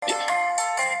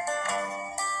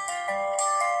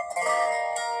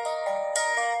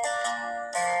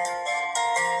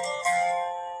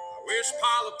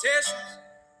politicians,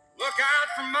 look out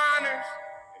for miners,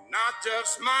 and not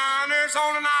just miners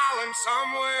on an island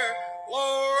somewhere.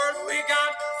 Lord, we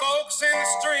got folks in the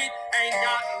street, ain't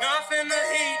got nothing to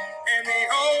eat, and the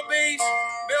obese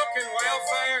milking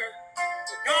welfare.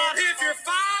 God, if you're 5'3"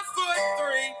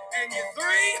 and you're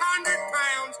 300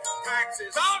 pounds,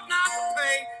 taxes ought not to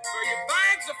pay for your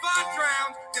bags of fudge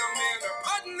rounds. Young men are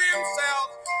putting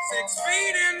themselves 6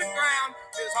 feet in the ground,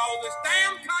 just all this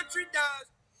damn country does.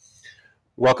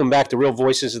 Welcome back to Real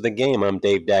Voices of the Game. I'm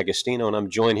Dave Dagostino, and I'm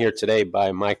joined here today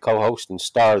by my co-host and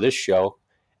star of this show,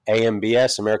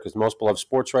 AMBS, America's Most Beloved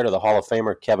Sports Writer, the Hall of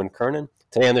Famer, Kevin Kernan.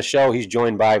 Today on the show, he's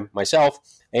joined by myself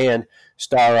and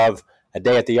star of A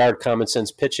Day at the Yard, Common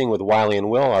Sense Pitching with Wiley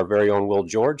and Will, our very own Will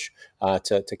George,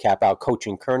 to cap out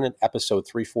Coaching Kernan, episode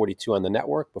 342 on the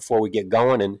network. Before we get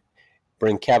going and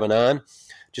bring Kevin on,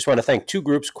 just want to thank two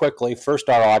groups quickly. First,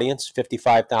 our audience,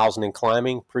 55,000 and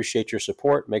climbing. Appreciate your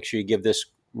support. Make sure you give this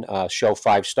show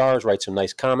 5 stars, write some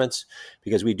nice comments,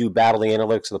 because we do battle the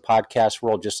analytics of the podcast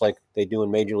world just like they do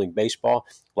in Major League Baseball.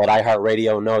 Let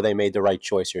iHeartRadio know they made the right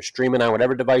choice here. Streaming on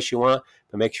whatever device you want,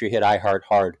 but make sure you hit iHeart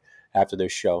hard after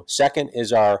this show. Second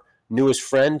is our newest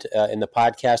friend in the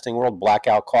podcasting world,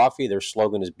 Blackout Coffee. Their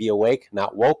slogan is "Be awake,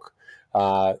 not woke."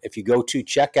 If you go to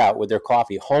checkout with their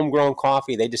coffee, homegrown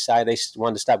coffee, they decided they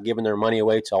wanted to stop giving their money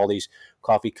away to all these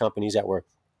coffee companies that were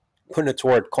putting it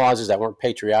toward causes that weren't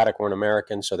patriotic, weren't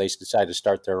American, so they decided to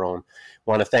start their own.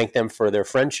 Want to thank them for their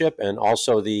friendship and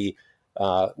also the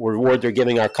reward they're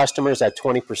giving our customers at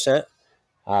 20%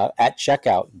 at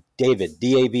checkout. David,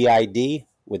 D-A-V-I-D,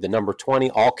 with the number 20,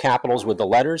 all capitals with the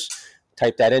letters.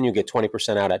 Type that in, you get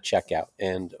 20% out at checkout.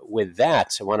 And with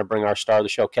that, I want to bring our star of the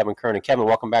show, Kevin Kernan. Kevin,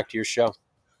 welcome back to your show.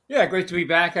 Yeah, great to be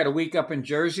back. Had a week up in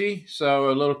Jersey, so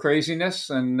a little craziness,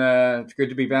 and it's good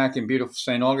to be back in beautiful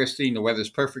St. Augustine. The weather's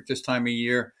perfect this time of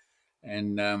year,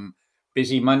 and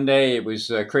busy Monday. It was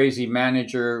a crazy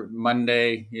manager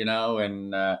Monday,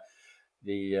 and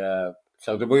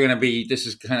so we're going to be, this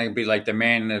is kind of be like the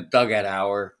man in the dugout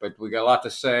hour, but we got a lot to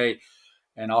say,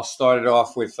 and I'll start it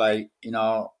off with,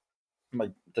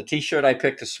 the T-shirt I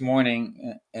picked this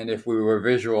morning, and if we were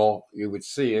visual, you would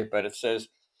see it, but it says,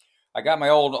 I got my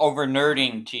old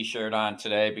over-nerding T-shirt on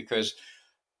today because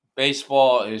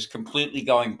baseball is completely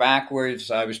going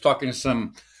backwards. I was talking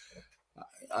to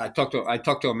I talked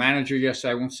to a manager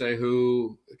yesterday. I won't say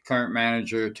who, current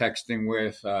manager, texting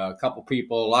with a couple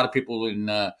people, a lot of people in,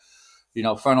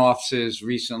 front offices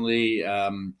recently.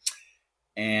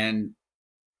 And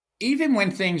even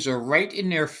when things are right in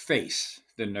their face,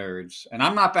 the nerds, and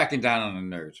I'm not backing down on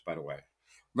the nerds, by the way,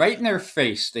 right in their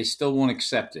face, they still won't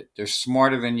accept it. They're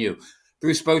smarter than you.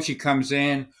 Bruce Bochy comes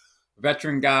in,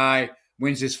 veteran guy,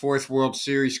 wins his 4th World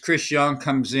Series. Chris Young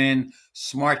comes in,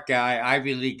 smart guy,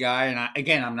 Ivy League guy. And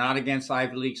I'm not against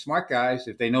Ivy League smart guys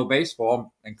if they know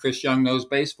baseball, and Chris Young knows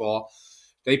baseball.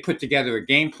 They put together a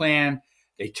game plan.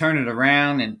 They turn it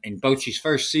around. And in Bochy's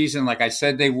first season, like I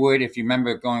said they would, if you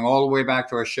remember going all the way back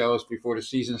to our shows before the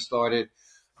season started,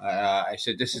 I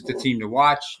said this is the team to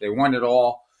watch. They won it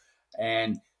all.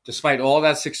 And despite all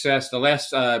that success, the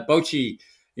last Bochy,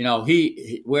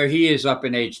 he where he is up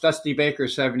in age, Dusty Baker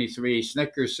 73,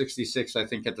 Snickers 66, I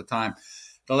think at the time.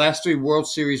 The last 3 World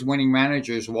Series winning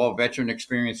managers were all veteran,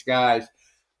 experienced guys.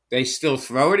 They still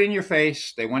throw it in your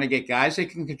face. They want to get guys they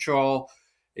can control.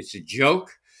 It's a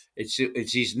joke. It's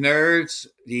these nerds.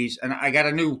 And I got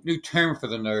a new term for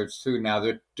the nerds too now.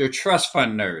 They're trust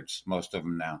fund nerds. Most of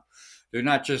them now. They're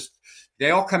not just.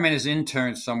 They all come in as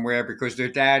interns somewhere because their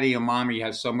daddy or mommy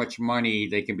has so much money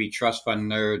they can be trust fund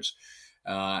nerds.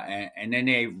 And then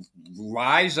they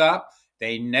rise up.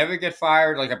 They never get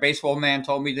fired. Like a baseball man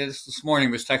told me this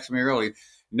morning, was texting me early.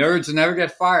 Nerds never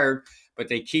get fired, but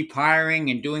they keep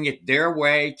hiring and doing it their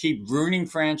way, keep ruining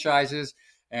franchises.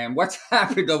 And what's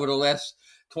happened over the last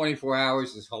 24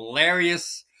 hours is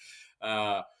hilarious.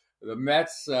 The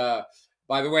Mets,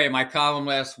 by the way, in my column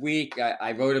last week,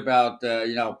 I wrote about,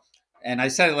 and I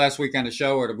said it last week on the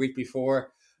show or the week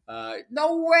before.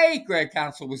 No way Greg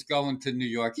Counsell was going to New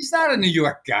York. He's not a New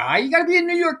York guy. You got to be a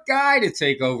New York guy to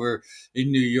take over in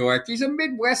New York. He's a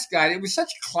Midwest guy. It was such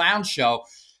a clown show.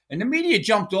 And the media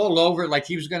jumped all over it like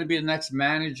he was going to be the next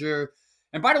manager.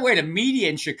 And by the way, the media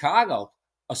in Chicago,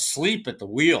 asleep at the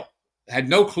wheel, had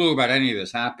no clue about any of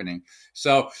this happening.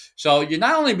 So you're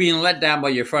not only being let down by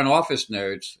your front office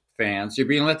nerds, fans, you're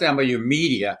being let down by your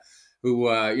media, who,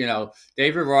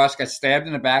 David Ross got stabbed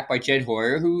in the back by Jed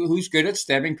Hoyer, who's good at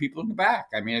stabbing people in the back.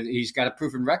 I mean, he's got a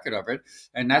proven record of it.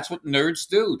 And that's what nerds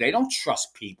do. They don't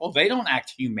trust people. They don't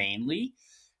act humanely.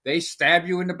 They stab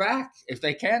you in the back if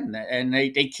they can. And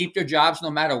they keep their jobs no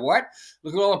matter what.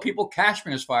 Look at all the people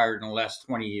Cashman has fired in the last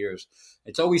 20 years.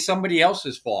 It's always somebody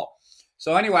else's fault.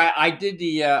 So anyway, I did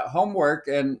the homework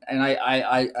and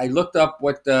I looked up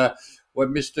what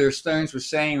Mr. Stearns was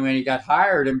saying when he got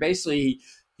hired, and basically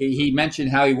he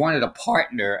mentioned how he wanted a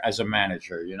partner as a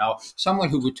manager, someone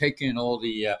who would take in all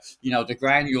the the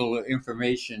granular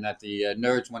information that the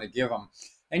nerds want to give him,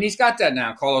 and he's got that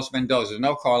now. Carlos Mendoza,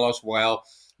 no Carlos, well,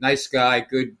 nice guy,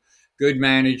 good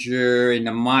manager in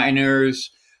the minors.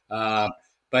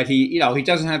 But he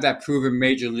doesn't have that proven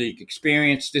major league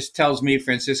experience. This tells me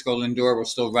Francisco Lindor will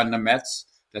still run the Mets.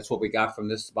 That's what we got from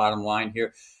this bottom line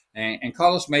here. And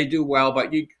Carlos may do well,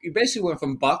 but you basically went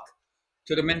from Buck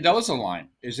to the Mendoza line.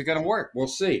 Is it going to work? We'll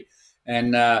see.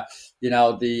 And,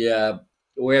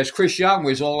 whereas Chris Young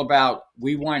was all about,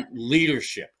 we want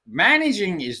leadership.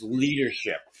 Managing is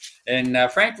leadership. And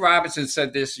Frank Robinson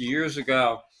said this years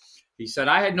ago. He said,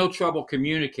 I had no trouble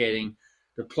communicating.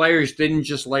 The players didn't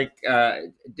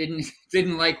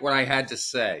like what I had to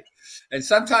say. And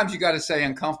sometimes you got to say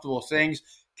uncomfortable things.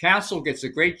 Counsell gets a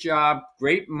great job,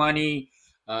 great money.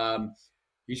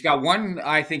 He's got one,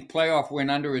 I think, playoff win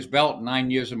under his belt,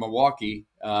 9 years in Milwaukee.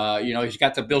 He's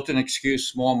got the built-in excuse,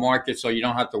 small market, so you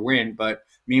don't have to win. But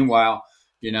meanwhile,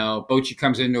 Bochy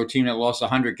comes into a team that lost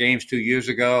 100 games 2 years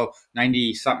ago,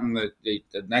 90-something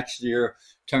the next year,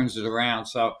 turns it around.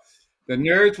 So the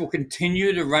Nerds will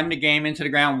continue to run the game into the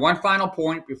ground. One final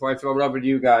point before I throw it over to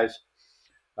you guys.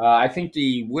 I think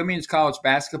the women's college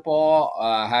basketball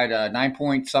had a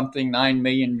 9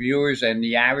 million viewers, and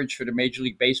the average for the Major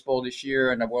League Baseball this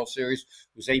year in the World Series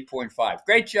was 8.5.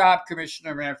 Great job,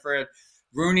 Commissioner Manfred,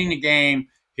 ruining the game.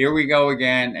 Here we go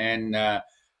again. And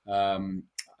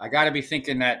I got to be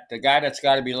thinking that the guy that's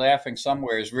got to be laughing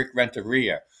somewhere is Rick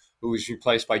Renteria, who was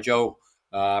replaced by Joe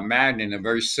Madden in a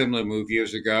very similar move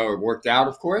years ago. It worked out,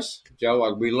 of course.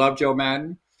 Joe, we love Joe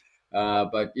Madden.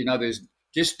 But, there's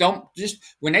just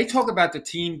when they talk about the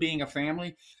team being a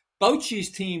family,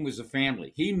 Bochy's team was a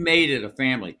family. He made it a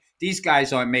family. These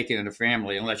guys aren't making it a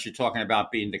family unless you're talking about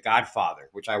being the Godfather,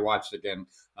 which I watched again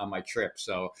on my trip.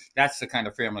 So that's the kind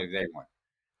of family they want.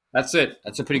 That's it.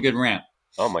 That's a pretty good rant.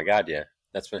 Oh, my God, yeah.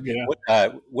 That's what. Yeah.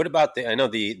 What about the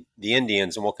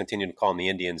Indians, and we'll continue to call them the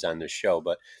Indians on this show,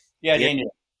 but yeah,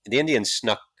 the Indians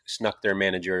snuck their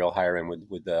managerial hire in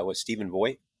with Stephen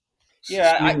Voigt.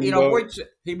 Yeah, Voigt,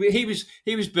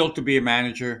 he was built to be a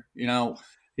manager.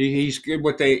 He's good.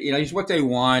 He's what they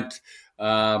want.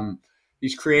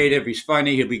 He's creative. He's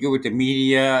funny. He'll be good with the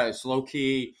media. It's low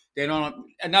key. They don't.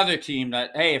 Another team that,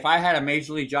 hey, if I had a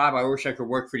major league job, I wish I could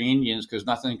work for the Indians because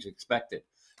nothing's expected.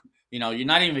 You're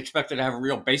not even expected to have a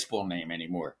real baseball name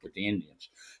anymore with the Indians.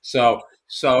 So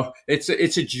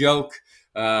it's a joke.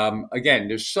 Again,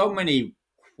 there's so many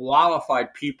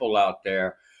qualified people out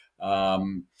there,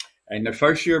 and the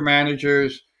first year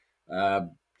managers,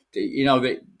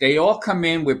 they all come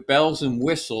in with bells and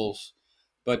whistles,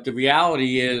 but the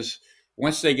reality is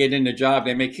once they get in the job,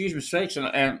 they make huge mistakes.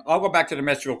 And I'll go back to the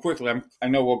Mets real quickly. I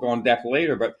know we'll go in depth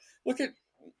later, but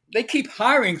they keep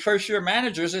hiring first year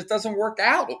managers. It doesn't work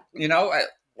out.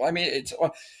 It's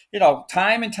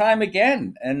time and time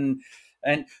again, and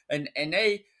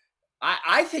they.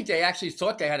 I think they actually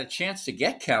thought they had a chance to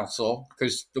get Counsell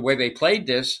because the way they played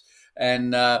this,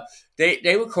 and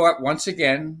they were caught once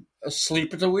again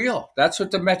asleep at the wheel. That's what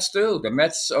the Mets do. The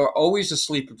Mets are always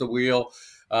asleep at the wheel.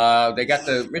 They got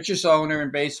the richest owner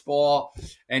in baseball,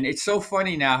 and it's so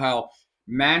funny now how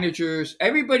managers,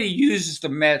 everybody uses the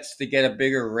Mets to get a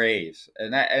bigger raise,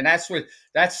 and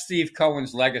that's Steve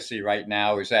Cohen's legacy right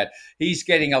now, is that he's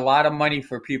getting a lot of money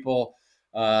for people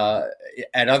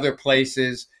at other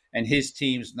places, and his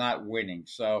team's not winning.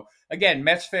 So again,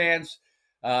 Mets fans,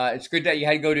 it's good that you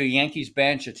had to go to a Yankees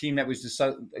bench, a team that was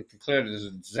declared as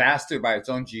a disaster by its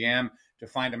own GM, to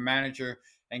find a manager.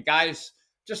 And guys,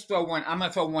 just throw one. I'm going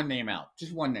to throw one name out,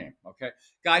 just one name, okay?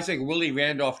 Guys like Willie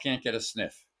Randolph can't get a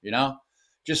sniff,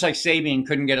 just like Sabian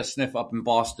couldn't get a sniff up in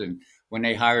Boston when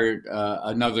they hired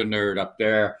another nerd up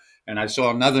there. And I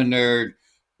saw another nerd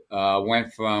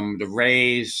went from the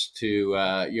Rays to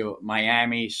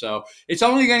Miami. So it's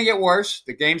only going to get worse.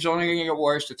 The game's only going to get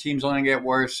worse. The team's only going to get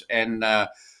worse. And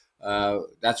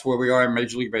that's where we are in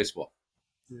Major League Baseball.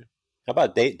 Yeah. How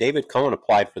about David Cohen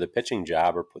applied for the pitching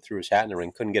job or threw his hat in the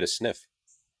ring, couldn't get a sniff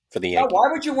for the Yankees?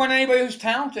 Why would you want anybody who's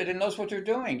talented and knows what they're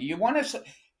doing? You want to,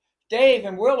 Dave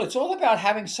and Will, it's all about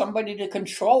having somebody to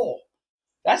control.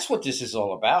 That's what this is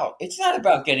all about. It's not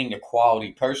about getting the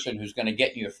quality person who's going to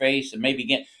get in your face and maybe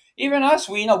get, even us,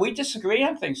 we disagree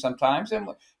on things sometimes, and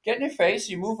get in your face,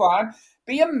 you move on.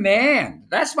 Be a man.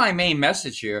 That's my main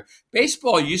message here.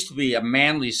 Baseball used to be a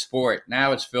manly sport.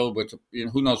 Now it's filled with,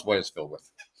 who knows what it's filled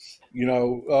with.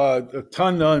 A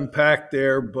ton to unpack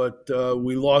there, but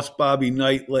we lost Bobby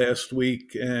Knight last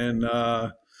week and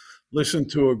listened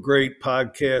to a great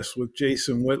podcast with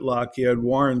Jason Whitlock. He had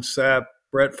Warren Sapp,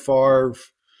 Brett Favre,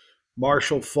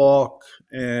 Marshall Faulk,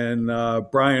 and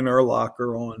Brian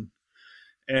Urlacher on.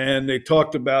 And they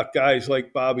talked about guys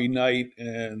like Bobby Knight,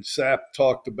 and Sapp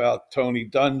talked about Tony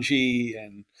Dungy,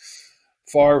 and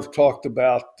Favre talked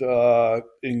about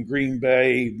in Green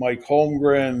Bay Mike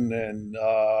Holmgren and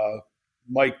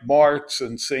Mike Martz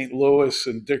in St. Louis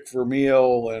and Dick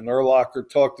Vermeil, and Urlacher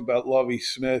talked about Lovie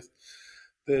Smith.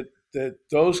 That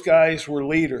those guys were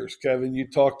leaders. Kevin, you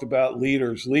talked about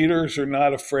leaders. Leaders are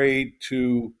not afraid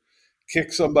to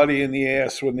kick somebody in the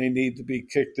ass when they need to be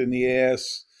kicked in the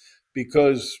ass,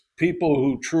 because people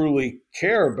who truly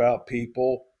care about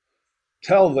people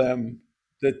tell them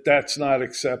that that's not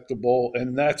acceptable,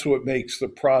 and that's what makes the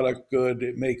product good.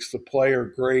 It makes the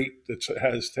player great that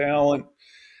has talent,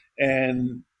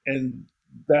 and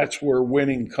that's where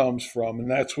winning comes from,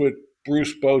 and that's what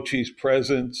Bruce Bochy's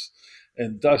presence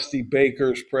and Dusty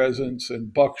Baker's presence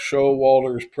and Buck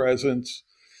Showalter's presence,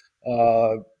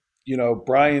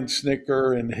 Brian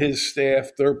Snicker and his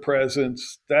staff, their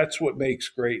presence, that's what makes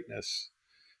greatness.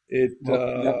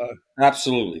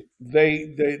 Absolutely.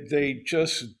 They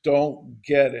just don't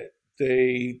get it.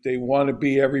 They want to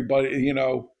be everybody,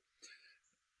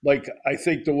 like I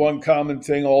think the one common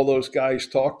thing all those guys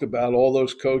talked about, all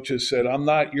those coaches said, I'm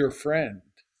not your friend.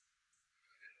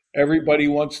 Everybody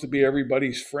wants to be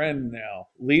everybody's friend now.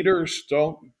 Leaders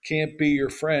can't be your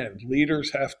friend.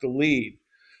 Leaders have to lead.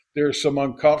 There's some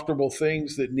uncomfortable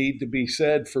things that need to be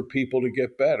said for people to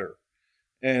get better.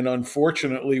 And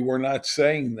unfortunately, we're not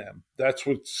saying them. That's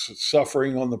what's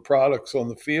suffering on the products on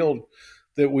the field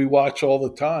that we watch all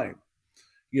the time.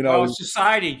 It's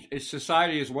society. It's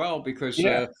society as well, because,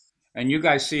 and you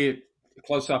guys see it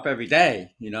close up every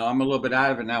day. I'm a little bit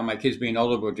out of it now. My kids being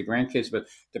older with the grandkids, but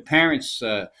the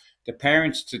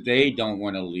parents today don't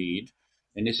want to lead.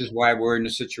 And this is why we're in the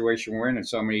situation we're in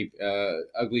so many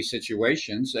ugly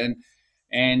situations.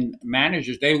 And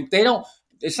managers, they don't.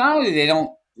 It's not only they don't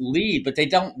lead, but they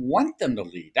don't want them to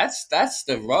lead. That's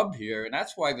the rub here, and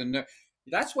that's why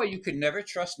you can never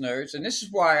trust nerds. And this is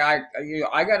why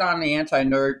I got on the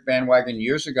anti-nerd bandwagon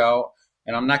years ago,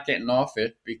 and I'm not getting off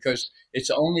it because it's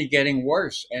only getting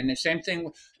worse. And the same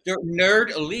thing, they're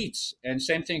nerd elites, and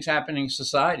same thing's happening in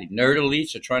society. Nerd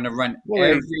elites are trying to run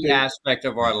every aspect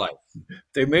of our life.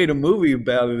 They made a movie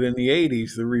about it in the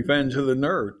 80s, The Revenge of the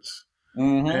Nerds.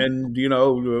 Mm-hmm. And,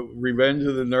 the Revenge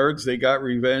of the Nerds, they got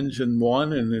revenge in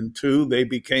 1, and in 2, they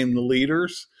became the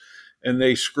leaders, and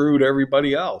they screwed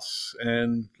everybody else.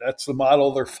 And that's the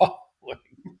model they're following.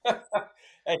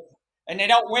 And they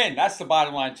don't win. That's the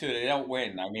bottom line, too. They don't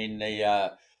win. I mean,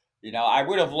 I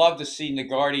would have loved to see the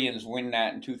Guardians win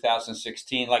that in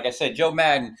 2016. Like I said, Joe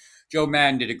Madden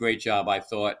did a great job, I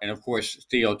thought. And, of course,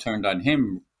 Theo turned on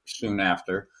him soon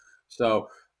after. So,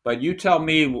 but you tell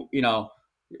me,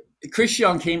 Chris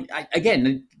Young came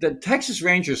again. The Texas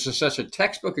Rangers are such a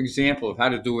textbook example of how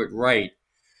to do it right,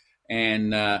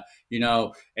 and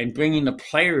and bringing the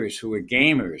players who are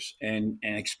gamers and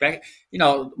expect.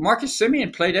 Marcus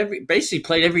Semien basically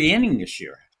played every inning this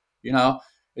year.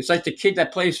 It's like the kid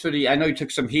that plays for the. I know he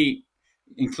took some heat,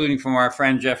 including from our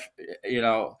friend Jeff,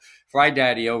 Fry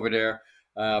Daddy over there.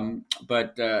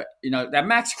 But that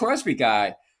Max Crosby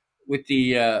guy with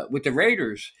the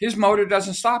Raiders, his motor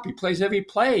doesn't stop. He plays every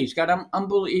play. He's got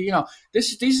unbelievable.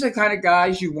 These are the kind of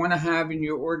guys you want to have in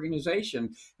your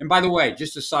organization. And by the way,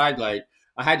 just a sidelight,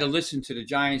 I had to listen to the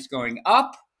Giants going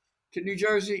up to New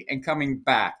Jersey and coming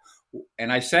back. And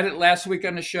I said it last week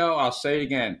on the show. I'll say it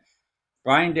again.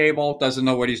 Brian Daboll doesn't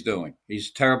know what he's doing. He's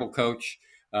a terrible coach.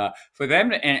 For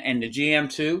them and the GM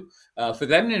too, for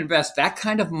them to invest that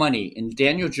kind of money in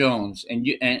Daniel Jones, and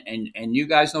you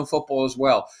guys know football as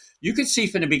well. You could see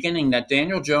from the beginning that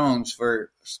Daniel Jones, for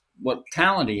what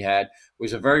talent he had,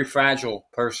 was a very fragile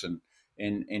person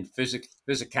in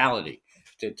physicality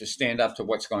to stand up to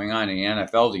what's going on in the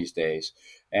NFL these days.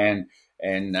 And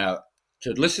to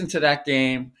listen to that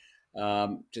game,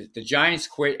 the Giants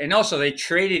quit. And also they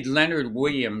traded Leonard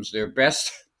Williams, their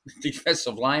best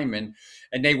defensive lineman,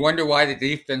 and they wonder why the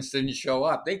defense didn't show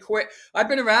up. They quit. I've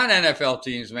been around NFL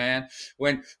teams, man.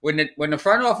 When the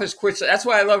front office quits, that's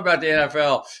what I love about the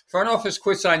NFL. Front office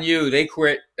quits on you, they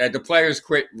quit. The players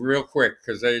quit real quick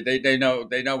because they know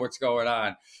what's going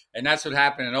on, and that's what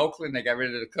happened in Oakland. They got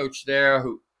rid of the coach there,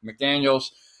 McDaniels,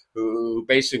 who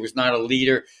basically was not a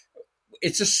leader.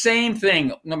 It's the same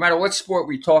thing. No matter what sport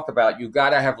we talk about, you got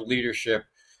to have leadership.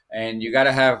 And you got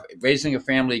to have, raising a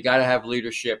family, you got to have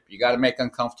leadership. You got to make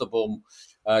uncomfortable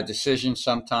decisions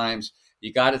sometimes.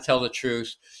 You got to tell the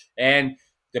truth. And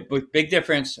the big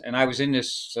difference, and I was in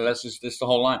this, so that's just this the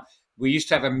whole line. We used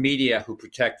to have a media who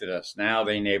protected us. Now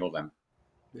they enable them.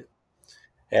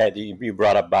 Ed, you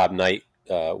brought up Bob Knight,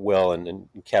 Will, and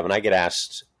Kevin. I get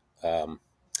asked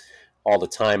all the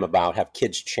time about have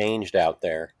kids changed out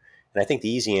there? And I think the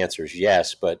easy answer is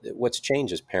yes, but what's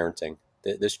changed is parenting.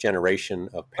 This generation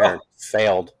of parents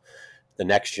failed the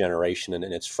next generation, and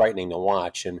it's frightening to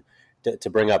watch. And to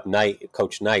bring up Knight,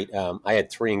 Coach Knight, I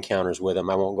had 3 encounters with him.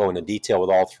 I won't go into detail with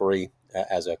all 3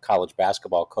 as a college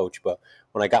basketball coach, but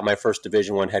when I got my first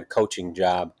Division I head coaching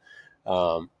job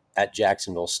at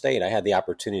Jacksonville State, I had the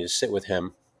opportunity to sit with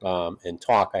him and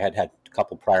talk. I had a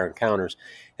couple prior encounters,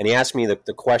 and he asked me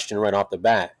the question right off the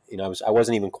bat. I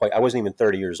wasn't even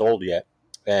 30 years old yet,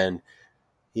 and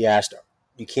he asked,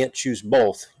 "You can't choose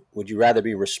both. Would you rather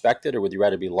be respected or would you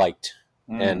rather be liked?"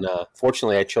 And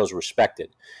fortunately, I chose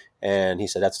respected. And he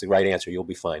said, "That's the right answer. You'll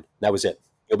be fine." That was it.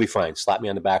 You'll be fine. Slapped me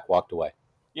on the back, walked away.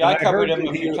 Yeah, I covered him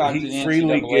a few times. He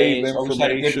freely gave always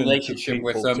had a good relationship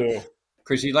with him too,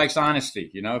 because he likes honesty.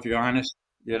 If you're honest,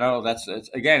 that's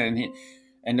again,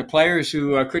 and the players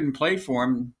who couldn't play for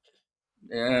him,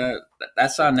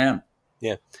 that's on them.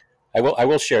 Yeah, I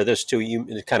will share this too.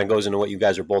 It kind of goes into what you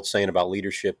guys are both saying about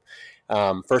leadership.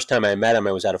 First time I met him,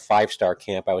 I was at a 5-star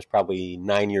camp. I was probably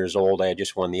 9 years old. I had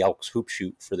just won the Elks hoop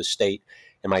shoot for the state,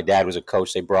 and my dad was a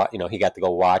coach. They brought, he got to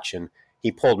go watch, and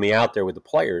he pulled me out there with the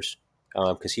players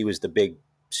because he was the big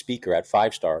speaker at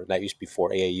 5-star. That used to be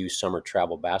for AAU summer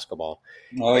travel basketball.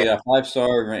 Oh yeah,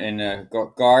 5-star and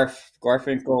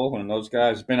Garfinkel and those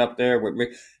guys. Been up there with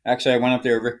Rick. Actually, I went up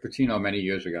there with Rick Pitino many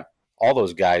years ago. All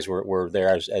those guys were there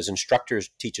as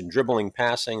instructors teaching dribbling,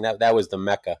 passing. That was the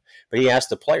mecca. But he asked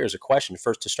the players a question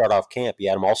first to start off camp. He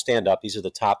had them all stand up. These are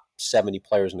the top 70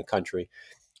 players in the country.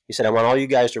 He said, "I want all you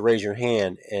guys to raise your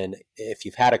hand, and if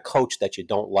you've had a coach that you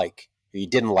don't like, or you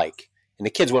didn't like." And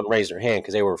the kids wouldn't raise their hand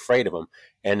because they were afraid of him.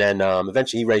 And then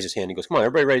eventually he raised his hand. He goes, "Come on,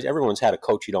 everyone's had a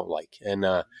coach you don't like." And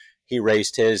he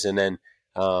raised his, and then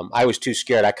I was too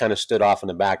scared. I kind of stood off in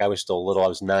the back. I was still little. I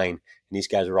was 9, and these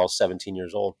guys were all 17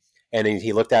 years old. And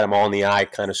he looked at them all in the eye,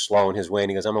 kind of slow in his way,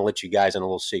 and he goes, "I'm going to let you guys in a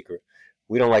little secret.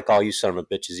 We don't like all you son of a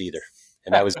bitches either."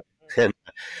 And that was and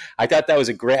I thought that was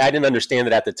I didn't understand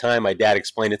it at the time. My dad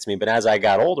explained it to me, but as I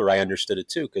got older, I understood it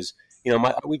too because,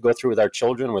 we go through with our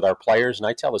children, with our players, and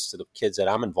I tell this to the kids that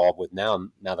I'm involved with now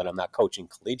that I'm not coaching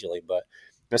collegiately. But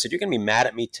I said, "You're going to be mad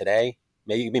at me today.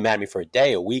 Maybe you can be mad at me for a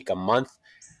day, a week, a month.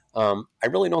 I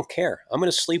really don't care. I'm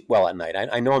going to sleep well at night.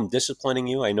 I know I'm disciplining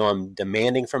you. I know I'm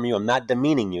demanding from you. I'm not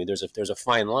demeaning you. There's a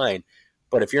fine line.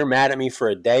 But if you're mad at me for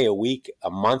a day, a week,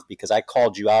 a month, because I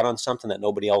called you out on something that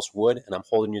nobody else would, and I'm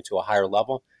holding you to a higher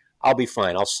level, I'll be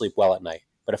fine. I'll sleep well at night.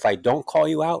 But if I don't call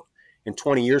you out in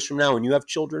 20 years from now when you have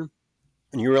children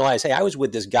and you realize, hey, I was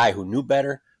with this guy who knew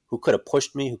better, who could have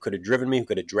pushed me, who could have driven me, who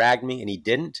could have dragged me, and he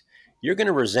didn't, you're going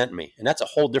to resent me. And that's a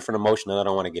whole different emotion that I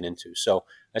don't want to get into." So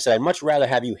I said, I'd much rather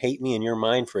have you hate me in your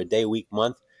mind for a day, week,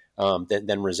 month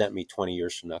than resent me 20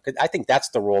 years from now. 'Cause I think that's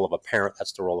the role of a parent.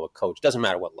 That's the role of a coach. Doesn't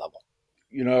matter what level.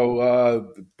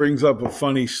 It brings up a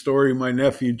funny story. My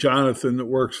nephew, Jonathan, that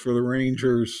works for the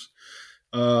Rangers,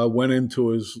 went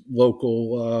into his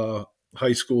local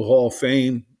high school Hall of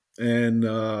Fame, and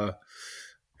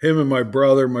him and my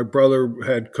brother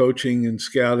had coaching and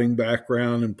scouting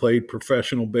background and played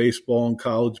professional baseball and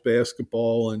college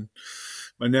basketball. And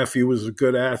my nephew was a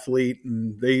good athlete,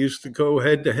 and they used to go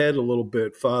head to head a little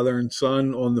bit, father and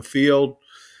son on the field.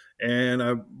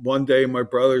 And one day my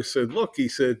brother said, "Look," he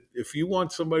said, "if you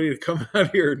want somebody to come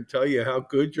out here and tell you how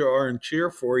good you are and cheer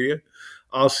for you,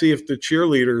 I'll see if the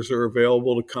cheerleaders are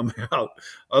available to come out.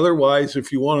 Otherwise,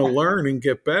 if you want to learn and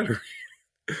get better,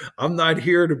 I'm not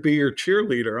here to be your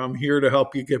cheerleader. I'm here to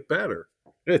help you get better."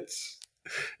 It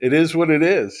is what it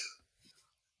is.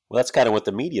 Well, that's kind of what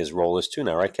the media's role is too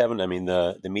now, right, Kevin? I mean,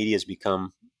 the media has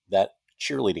become that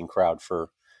cheerleading crowd for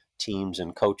teams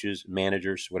and coaches,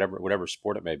 managers, whatever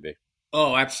sport it may be.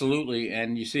 Oh, absolutely.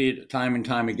 And you see it time and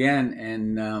time again.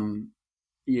 And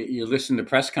you listen to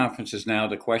press conferences now.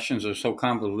 The questions are so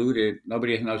convoluted.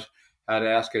 Nobody knows how to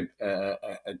ask a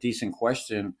decent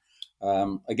question.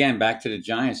 Again, back to the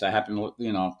Giants. I happen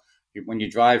to, when you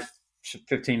drive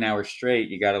 15 hours straight,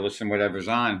 you got to listen to whatever's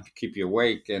on to keep you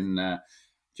awake. And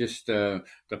just the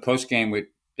post game with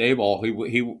Dayball,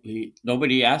 he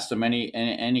nobody asked him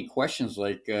any questions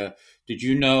like, did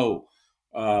you know,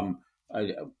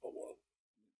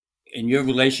 in your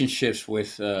relationships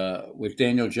with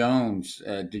Daniel Jones,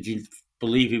 did you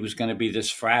believe he was going to be this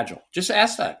fragile? Just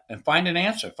ask that and find an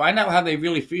answer. Find out how they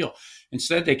really feel.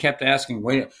 Instead, they kept asking,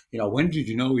 when did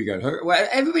you know he got hurt? Well,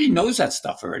 everybody knows that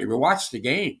stuff already. We watched the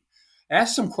game.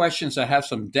 ask some questions that have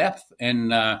some depth.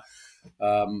 And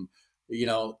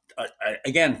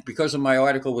again, because of my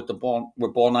article with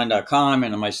ball9.com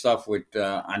and my stuff with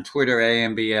on Twitter,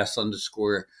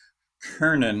 AMBS_Kernan,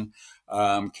 Kernan.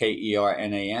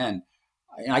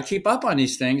 I keep up on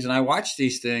these things and I watch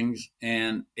these things,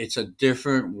 and it's a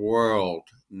different world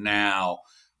now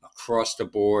across the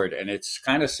board. And it's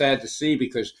kind of sad to see,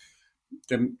 because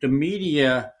the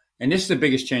media, and this is the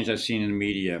biggest change I've seen in the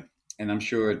media, and I'm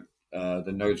sure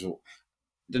the nerds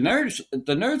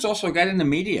also got in the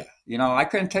media. I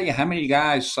couldn't tell you how many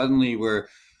guys suddenly were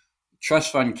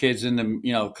trust fund kids in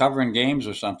the, covering games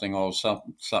or something, or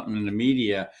something in the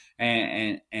media,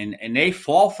 and they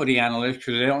fall for the analytics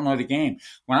because they don't know the game.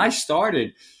 When I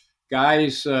started,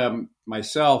 guys,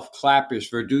 myself,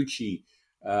 Clappers, Verducci,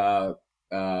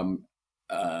 and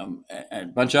a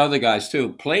bunch of other guys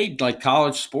too, played like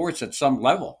college sports at some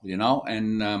level,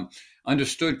 and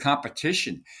understood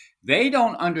competition. They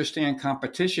don't understand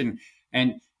competition.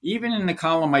 And even in the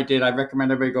column I did, I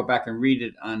recommend everybody go back and read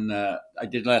it I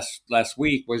did last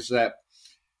week, was that,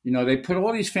 they put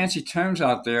all these fancy terms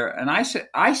out there. And I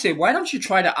say, why don't you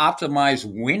try to optimize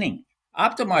winning?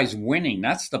 Optimize winning.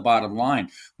 That's the bottom line.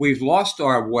 We've lost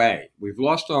our way. We've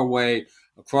lost our way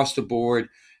across the board.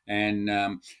 And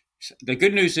the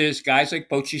good news is guys like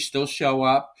Bochy still show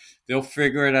up. They'll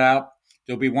figure it out.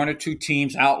 There'll be one or two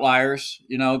teams, outliers,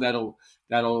 that'll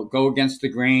go against the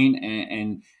grain.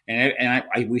 And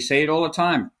we say it all the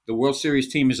time. The World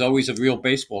Series team is always a real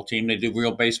baseball team. They do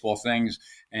real baseball things.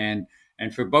 And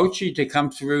for Bochy to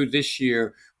come through this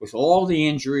year with all the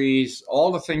injuries,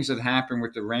 all the things that happened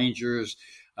with the Rangers,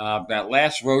 that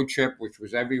last road trip, which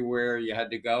was everywhere you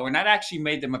had to go, and that actually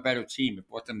made them a better team. It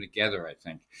brought them together, I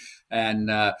think.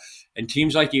 And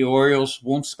teams like the Orioles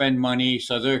won't spend money,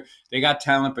 so they got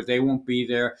talent, but they won't be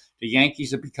there. The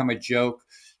Yankees have become a joke.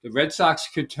 The Red Sox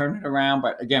could turn it around,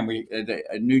 but again,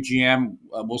 a new GM.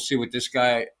 We'll see what this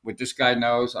guy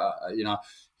knows.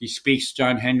 He speaks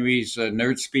John Henry's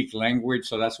nerd speak language,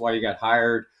 so that's why he got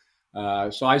hired.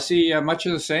 So I see much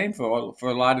of the same for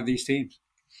a lot of these teams.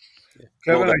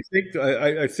 Kevin, I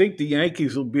think the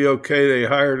Yankees will be okay. They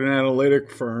hired an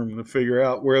analytic firm to figure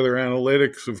out where their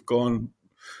analytics have gone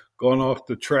off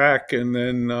the track, and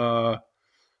then the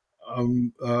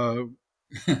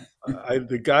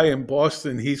guy in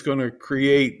Boston, he's going to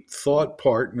create thought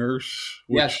partners.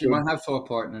 Yes, you want to have thought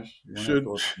partners.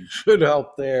 Should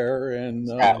help there. And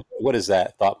what is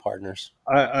that? Thought partners?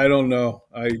 I don't know.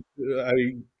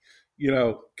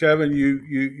 Kevin,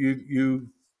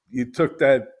 you took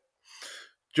that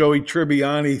Joey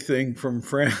Tribbiani thing from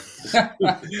France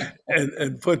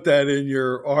and put that in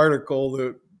your article.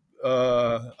 That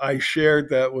I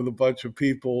shared that with a bunch of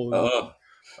people.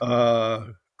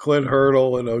 Clint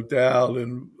Hurdle and O'Dowd,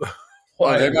 and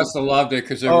they must have loved it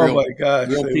because they're real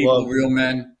people, real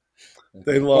men.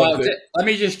 They loved it. Let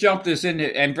me just jump this in.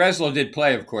 And Breslow did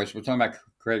play, of course. We're talking about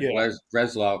Craig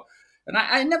Breslow. And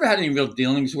I never had any real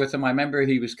dealings with him. I remember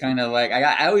he was kind of like,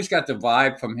 I always got the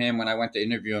vibe from him when I went to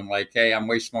interview him, like, hey, I'm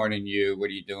way smarter than you. What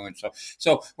are you doing?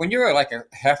 So when you're like a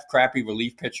half crappy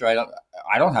relief pitcher, I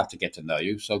don't have to get to know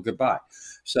you. So goodbye.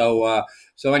 So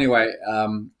anyway,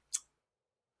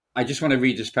 I just want to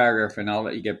read this paragraph, and I'll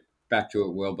let you get back to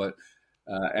it, Will. But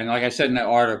and like I said in that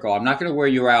article, I'm not going to wear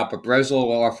you out, but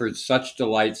Breslow offered such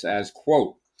delights as,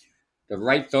 quote, the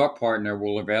right thought partner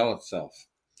will avail itself.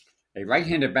 A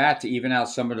right-handed bat to even out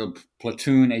some of the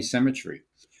platoon asymmetry.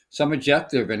 Some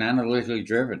objective and analytically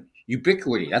driven.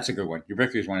 Ubiquity, that's a good one.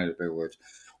 Ubiquity is one of the big words.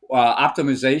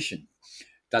 Optimization.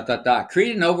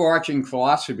 Create an overarching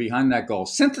philosophy behind that goal.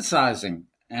 Synthesizing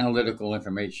analytical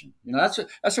information.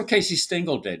 That's what Casey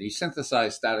Stengel did. He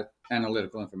synthesized static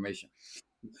analytical information.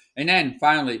 And then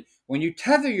finally, when you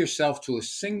tether yourself to a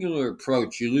singular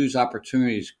approach, you lose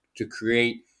opportunities to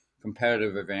create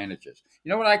competitive advantages.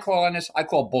 You know what I call on this? I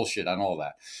call bullshit on all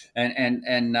that.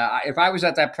 And if I was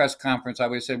at that press conference, I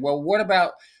would have said, well, what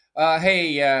about,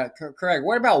 Craig,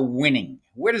 what about winning?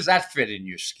 Where does that fit in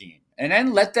your scheme? And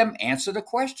then let them answer the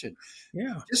question.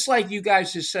 Yeah. Just like you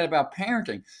guys just said about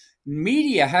parenting.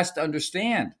 Media has to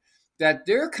understand that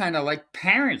they're kind of like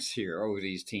parents here over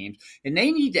these teams, and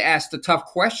they need to ask the tough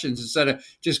questions instead of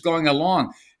just going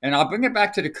along. And I'll bring it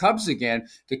back to the Cubs again.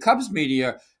 The Cubs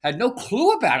media had no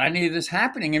clue about any of this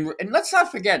happening. And let's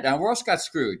not forget, now Ross got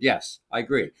screwed. Yes, I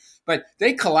agree. But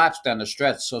they collapsed down the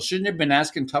stretch. So shouldn't they have been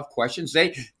asking tough questions?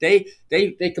 They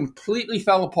completely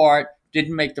fell apart,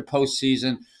 didn't make the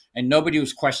postseason, and nobody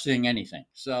was questioning anything.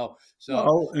 So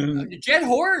Jed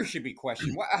Hoyer should be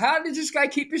questioned. How did this guy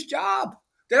keep his job?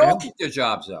 They all keep their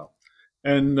jobs, though.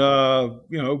 And,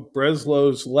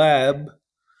 Breslow's lab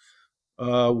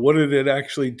What did it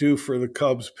actually do for the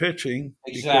Cubs pitching?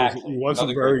 Exactly. Because it wasn't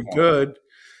Another very great point. good.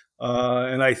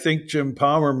 And I think Jim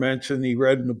Palmer mentioned, he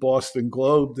read in the Boston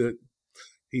Globe that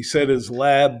he said his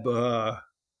lab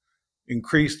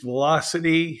increased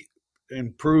velocity,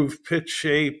 improved pitch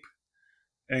shape,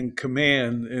 and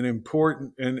command in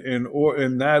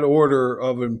that order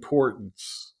of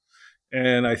importance.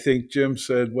 And I think Jim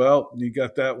said, well, you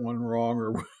got that one wrong,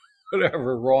 or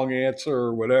whatever, wrong answer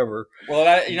or whatever.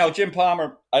 Well, Jim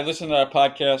Palmer, I listened to that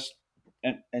podcast,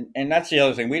 and that's the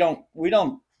other thing. We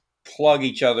don't plug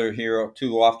each other here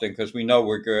too often because we know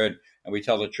we're good and we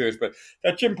tell the truth. But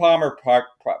that Jim Palmer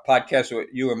podcast with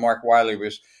you and Mark Wiley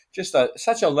was just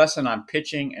such a lesson on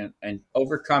pitching and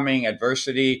overcoming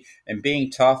adversity and being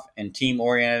tough and team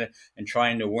oriented and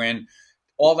trying to win.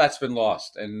 All that's been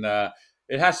lost, and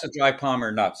it has to drive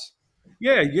Palmer nuts.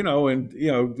 Yeah, he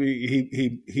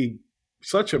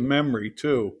such a memory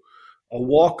too. A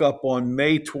walk up on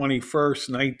May 21st,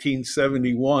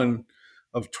 1971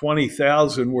 of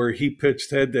 20,000 where he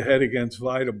pitched head to head against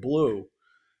Vida Blue.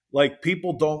 Like,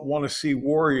 people don't want to see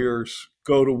Warriors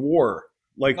go to war.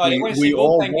 Like, no, they want to see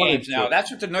all bullpen wanted games now. to.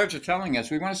 That's what the nerds are telling us.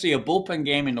 We want to see a bullpen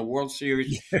game in the World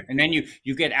Series, and then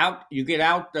you get out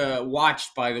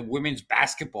watched by the women's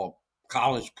basketball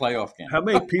college playoff game. How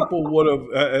many people would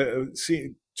have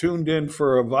tuned in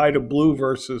for a Vida Blue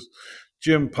versus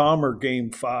Jim Palmer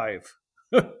game 5,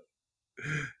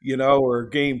 or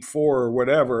game 4 or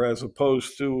whatever, as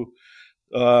opposed to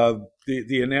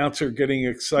the announcer getting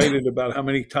excited about how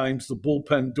many times the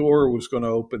bullpen door was going to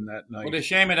open that night. Well, the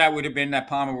shame of that would have been that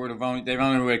Palmer would have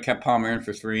only kept Palmer in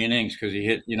for 3 innings because he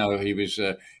hit. He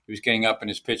was getting up in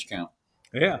his pitch count.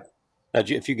 Yeah.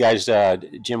 If you guys,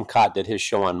 Jim Cott did his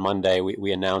show on Monday.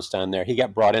 We announced on there he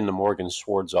got brought into Morgan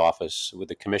Sword's office with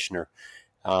the commissioner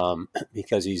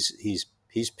because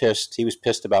he's pissed. He was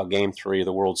pissed about Game 3 of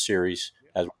the World Series,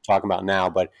 as we're talking about now,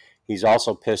 but he's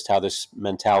also pissed how this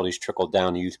mentality's trickled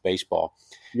down to youth baseball.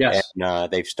 Yes, and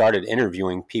they've started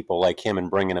interviewing people like him and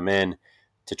bringing them in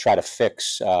to try to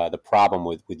fix the problem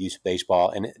with youth baseball.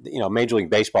 And Major League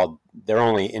Baseball, their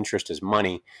only interest is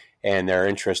money. And their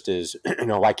interest is,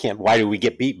 why do we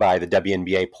get beat by the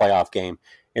WNBA playoff game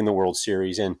in the World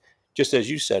Series? And just as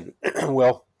you said,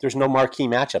 well, there's no marquee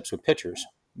matchups with pitchers.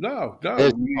 No.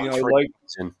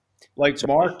 Like so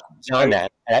Mark. On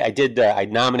that, I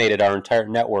nominated our entire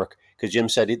network because Jim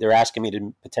said they're asking me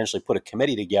to potentially put a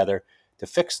committee together to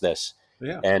fix this.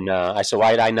 Yeah. And I said,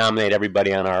 why did I nominate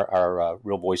everybody on our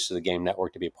Real Voices of the Game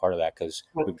network to be a part of that? Because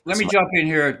let me jump in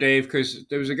here, Dave, because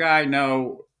there was a guy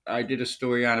I did a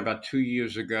story on about 2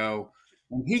 years ago,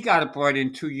 and he got brought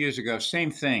in 2 years ago.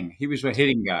 Same thing. He was a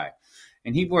hitting guy,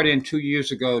 and he brought in 2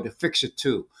 years ago to fix it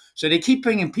too. So they keep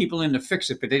bringing people in to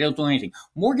fix it, but they don't do anything.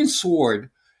 Morgan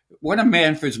Sword, one of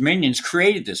Manfred's minions,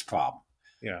 created this problem.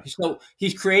 Yeah. So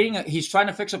he's trying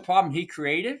to fix a problem he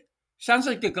created. Sounds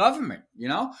like the government,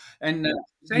 And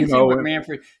same thing with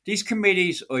Manfred. These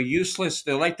committees are useless.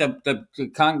 They're like the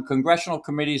congressional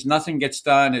committees. Nothing gets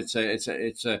done. And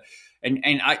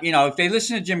if they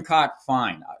listen to Jim Cott,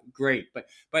 fine, great.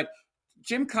 But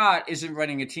Jim Cott isn't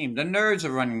running a team. The nerds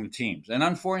are running the teams. And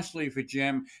unfortunately for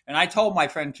Jim, and I told my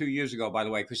friend 2 years ago, by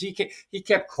the way, because he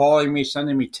kept calling me,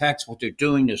 sending me texts, what they're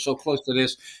doing, they're so close to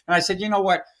this. And I said, you know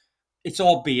what? It's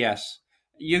all BS.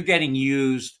 You're getting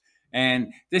used.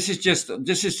 And this is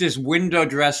just window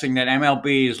dressing that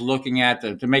MLB is looking at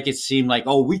to make it seem like,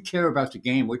 oh, we care about the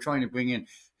game. We're trying to bring in.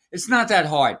 It's not that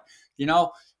hard.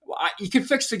 You could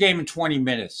fix the game in 20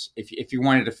 minutes if you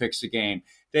wanted to fix the game.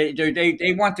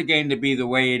 They want the game to be the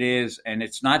way it is, and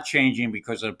it's not changing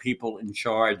because the people in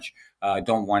charge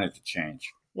don't want it to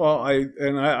change. Well,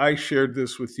 I shared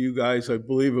this with you guys. I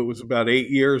believe it was about 8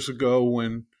 years ago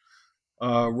when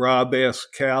Rob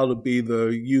asked Cal to be the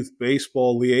youth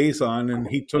baseball liaison, and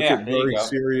he took it very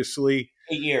seriously.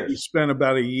 8 years. He spent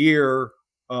about a year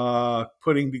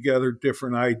putting together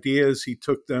different ideas. He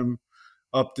took them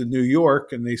up to New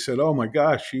York, and they said, oh, my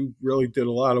gosh, you really did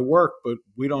a lot of work, but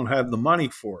we don't have the money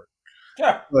for it.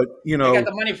 Yeah. But, they got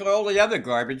the money for all the other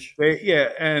garbage.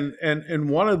 And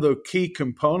one of the key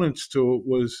components to it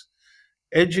was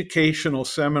educational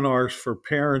seminars for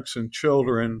parents and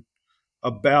children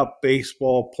about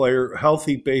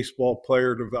healthy baseball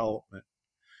player development,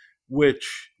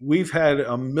 which we've had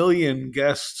 1 million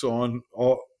guests on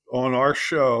our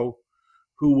show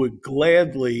who would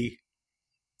gladly,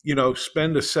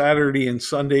 spend a Saturday and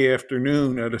Sunday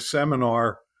afternoon at a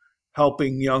seminar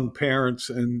helping young parents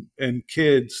and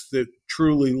kids that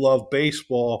truly love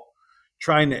baseball,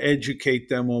 trying to educate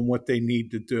them on what they need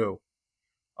to do.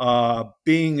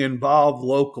 Being involved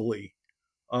locally,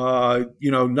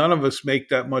 None of us make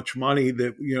that much money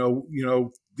that,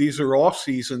 these are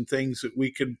off-season things that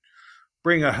we could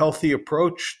bring a healthy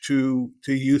approach to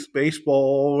youth baseball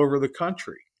all over the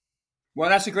country. Well,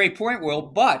 that's a great point, Will,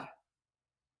 but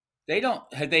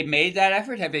have they made that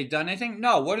effort? Have they done anything?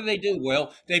 No. What do,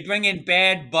 Will? They bring in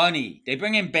Bad Bunny.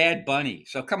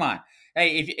 So come on.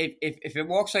 Hey, if it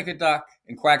walks like a duck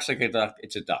and quacks like a duck,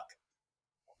 it's a duck.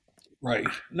 Right.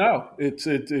 No,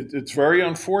 it's very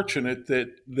unfortunate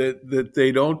that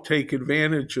they don't take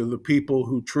advantage of the people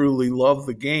who truly love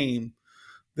the game,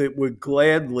 that would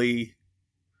gladly,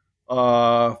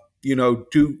 do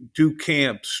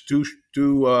camps, do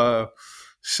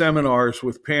seminars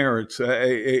with parents.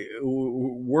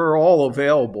 We're all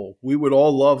available. We would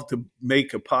all love to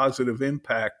make a positive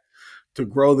impact to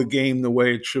grow the game the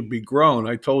way it should be grown.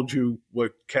 I told you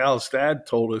what Cal's dad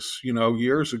told us,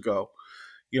 years ago.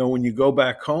 When you go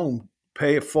back home,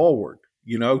 pay it forward.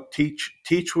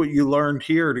 Teach what you learned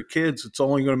here to kids. It's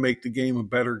only going to make the game a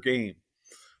better game.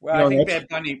 Well, I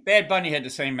think Bad Bunny had the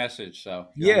same message. So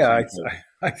yeah,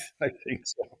 I think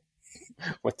so.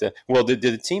 Did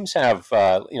the teams have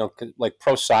like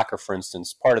pro soccer, for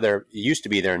instance? Part of it used to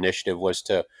be their initiative was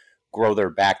to grow their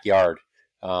backyard.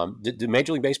 Did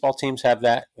Major League Baseball teams have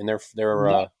that in their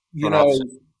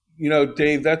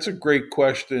Dave, that's a great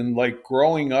question. Like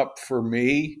growing up for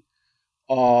me,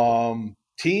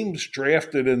 teams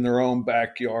drafted in their own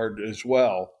backyard as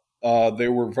well. They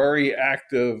were very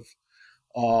active.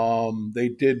 They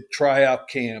did tryout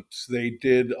camps. They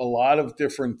did a lot of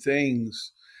different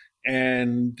things.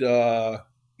 And,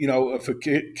 if a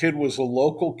kid was a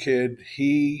local kid,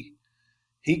 he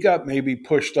got maybe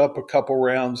pushed up a couple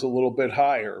rounds a little bit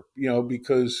higher,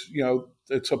 because,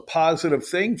 it's a positive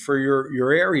thing for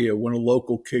your area when a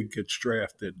local kid gets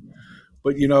drafted.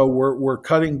 But, we're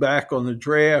cutting back on the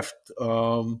draft.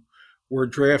 We're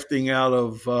drafting out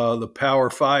of the Power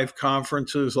 5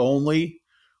 conferences only.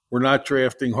 We're not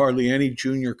drafting hardly any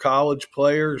junior college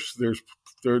players. There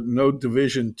are no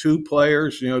Division II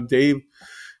players. Dave,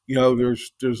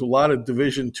 there's a lot of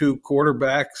Division II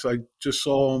quarterbacks. I just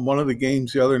saw in one of the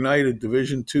games the other night a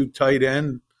Division II tight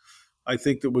end, I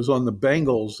think that was on the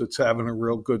Bengals, that's having a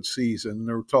real good season.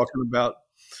 They were talking about,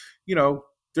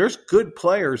 there's good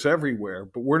players everywhere,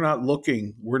 but we're not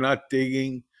looking, we're not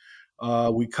digging.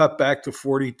 We cut back to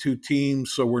 42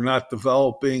 teams, so we're not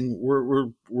developing.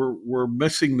 We're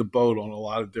missing the boat on a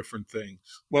lot of different things.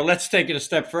 Well, let's take it a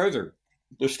step further.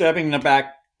 They're stabbing in the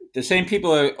back. The same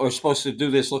people are supposed to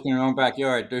do this, looking in their own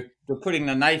backyard. They're putting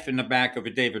the knife in the back of a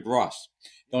David Ross.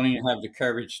 Don't even have the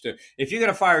courage to. If you're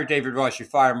going to fire David Ross, you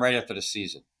fire him right after the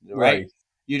season, right?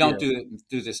 You don't do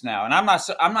this now. And I'm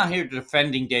not here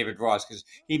defending David Ross because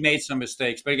he made some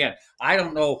mistakes. But again, I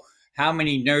don't know how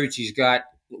many nerds he's got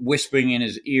whispering in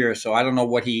his ear, so I don't know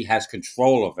what he has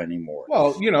control of anymore.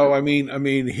 Well, he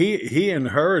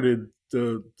inherited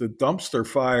the dumpster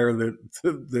fire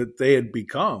that they had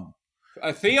become.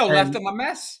 Theo left him a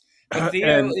mess. But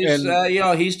Theo is,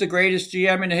 he's the greatest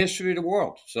GM in the history of the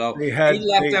world. So he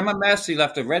left them a mess. He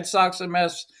left the Red Sox a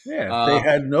mess. Yeah, they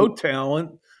had no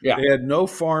talent. Yeah. They had no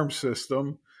farm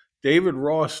system. David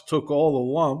Ross took all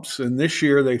the lumps, and this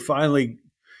year they finally,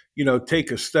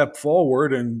 take a step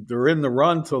forward, and they're in the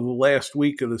run till the last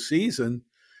week of the season,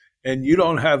 and you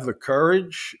don't have the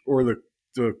courage or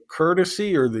the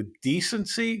courtesy or the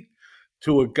decency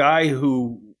to a guy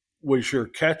who was your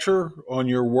catcher on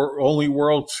your only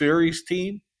World Series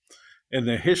team, and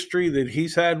the history that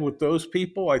he's had with those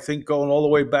people, I think going all the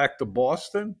way back to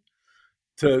Boston,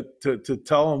 to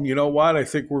tell him, you know what, I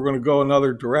think we're going to go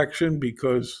another direction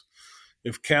because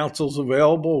if counsel's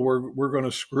available, we're going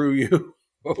to screw you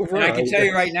over. And I can tell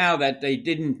you right now that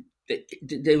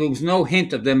there was no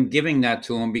hint of them giving that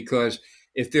to him, because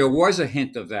if there was a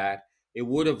hint of that, it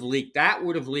would have leaked. That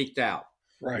would have leaked out.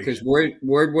 Right. Because word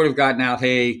would have gotten out,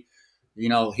 hey,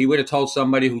 he would have told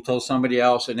somebody who told somebody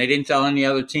else, and they didn't tell any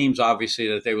other teams, obviously,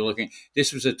 that they were looking.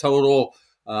 This was a total,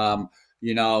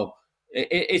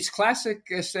 it's classic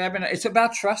stabbing. It's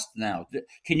about trust now.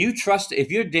 Can you trust? If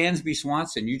you're Dansby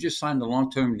Swanson, you just signed a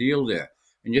long-term deal there,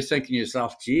 and you're thinking to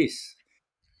yourself, geez,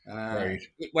 right.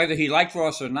 Whether he liked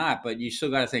Ross or not, but you still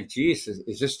got to think, geez,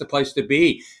 is this the place to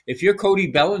be? If you're Cody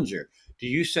Bellinger, do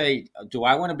you say, do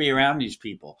I want to be around these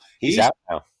people? He's out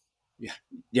now.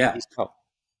 Yeah. He's out.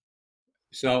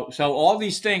 So all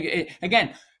these things,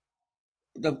 again,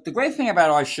 the great thing about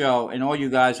our show and all you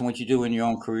guys and what you do in your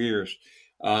own careers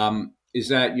is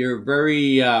that you're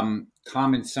very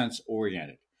common sense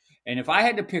oriented. And if I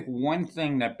had to pick one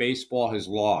thing that baseball has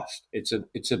lost, it's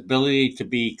its ability to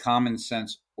be common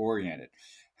sense oriented.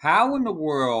 How in the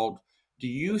world do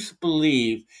you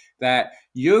believe that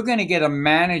you're going to get a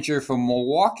manager from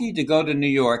Milwaukee to go to New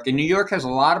York? And New York has a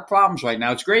lot of problems right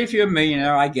now. It's great if you're a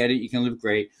millionaire. I get it. You can live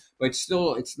great. But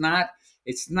still, it's not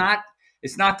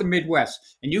the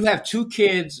Midwest. And you have 2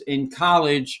 kids in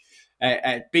college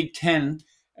at Big Ten,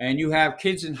 and you have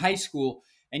kids in high school.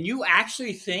 And you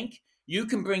actually think you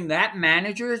can bring that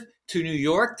manager to New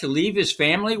York to leave his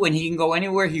family when he can go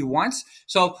anywhere he wants?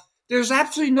 So there's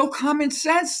absolutely no common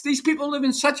sense. These people live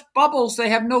in such bubbles; they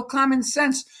have no common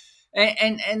sense.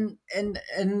 And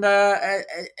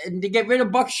to get rid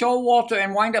of Buck Showalter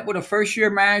and wind up with a first-year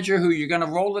manager who you're going to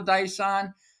roll the dice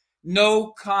on, no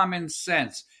common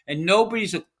sense. And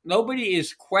nobody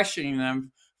is questioning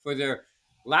them for their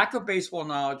lack of baseball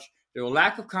knowledge, their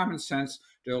lack of common sense,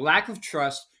 their lack of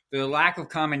trust, their lack of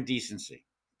common decency.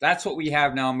 That's what we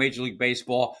have now in Major League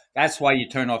Baseball. That's why you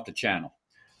turn off the channel.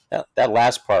 That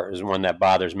last part is one that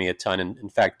bothers me a ton. And in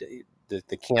fact,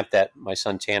 the camp that my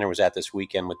son Tanner was at this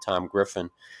weekend with Tom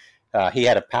Griffin, he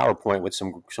had a PowerPoint with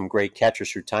some great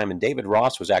catchers through time. And David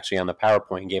Ross was actually on the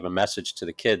PowerPoint and gave a message to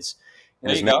the kids.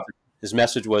 And his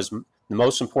message was, the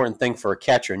most important thing for a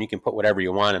catcher, and you can put whatever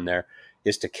you want in there,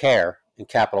 is to care, in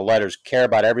capital letters, care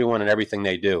about everyone and everything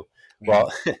they do. Mm-hmm.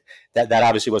 Well, that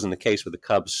obviously wasn't the case with the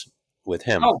Cubs with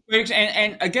him. Oh,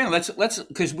 and again, let's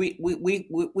because we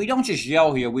don't just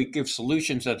yell here. We give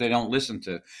solutions that they don't listen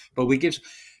to, but we give.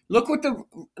 Look what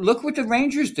the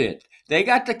Rangers did. They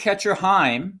got the catcher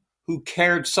Heim, who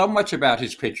cared so much about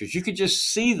his pitchers. You could just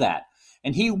see that,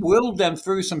 and he willed them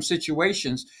through some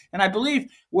situations. And I believe,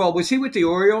 well, was he with the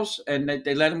Orioles and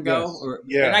they let him go? Yes. Or,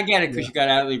 yeah, and I get it because you got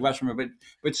Adley Rushman,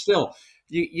 but still.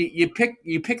 You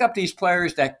pick up these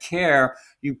players that care.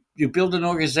 You build an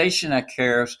organization that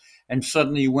cares, and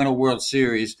suddenly you win a World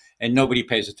Series, and nobody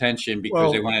pays attention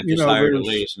because they want to just hire the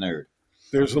latest nerd.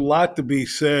 There's a lot to be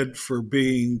said for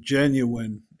being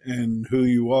genuine in who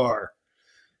you are,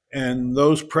 and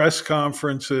those press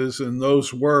conferences and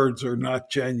those words are not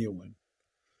genuine.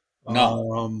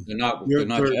 No, they're not.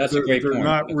 That's a great point. They're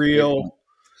not real.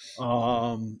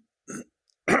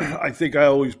 I think I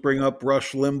always bring up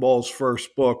Rush Limbaugh's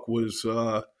first book was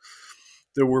that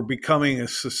we're becoming a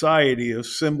society of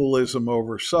symbolism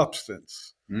over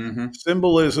substance. Mm-hmm.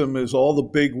 Symbolism is all the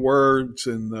big words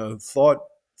and the thought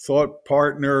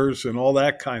partners and all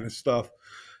that kind of stuff.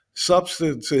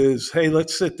 Substance is, hey,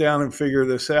 let's sit down and figure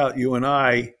this out, you and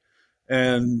I,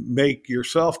 and make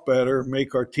yourself better,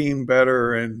 make our team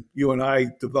better, and you and I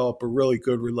develop a really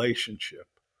good relationship.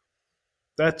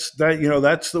 That's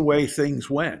the way things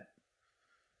went.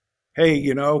 Hey,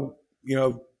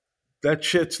 that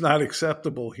shit's not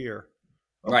acceptable here.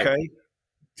 Okay.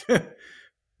 Right.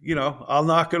 I'll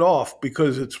knock it off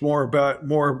because it's more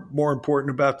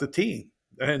important about the team.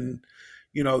 And,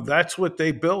 that's what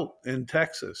they built in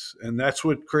Texas. And that's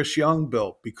what Chris Young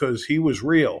built because he was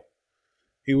real.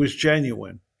 He was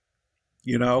genuine.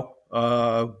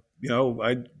 I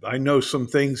know some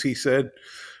things he said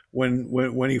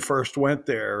when he first went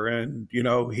there, and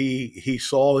he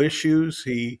saw issues,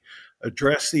 he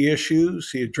addressed the issues,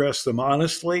 he addressed them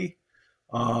honestly.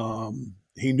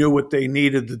 He knew what they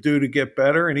needed to do to get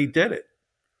better, and he did it.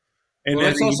 And well,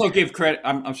 let's also give credit.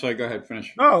 I'm sorry. Go ahead.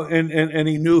 Finish. No, and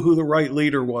he knew who the right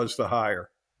leader was to hire.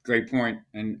 Great point.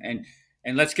 And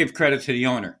let's give credit to the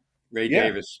owner, Ray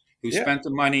Davis, who spent the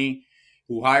money,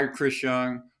 who hired Chris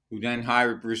Young, who then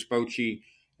hired Bruce Bochy,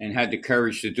 and had the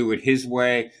courage to do it his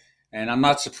way. And I'm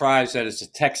not surprised that it's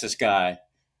a Texas guy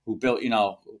who built,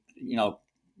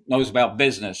 knows about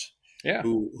business,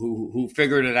 who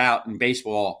figured it out in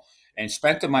baseball and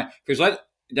spent the money. Because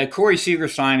that Corey Seager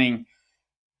signing,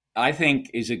 I think,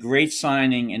 is a great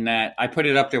signing in that I put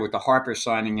it up there with the Harper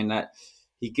signing in that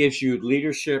he gives you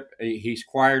leadership. He's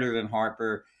quieter than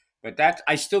Harper, but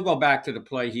I still go back to the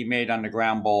play he made on the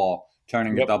ground ball,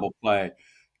 turning a double play.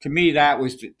 To me, that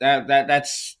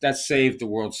saved the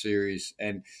World Series.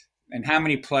 And how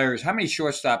many players, how many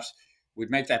shortstops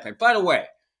would make that play? By the way,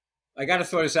 I got to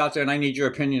throw this out there, and I need your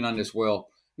opinion on this, Will.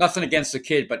 Nothing against the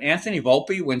kid, but Anthony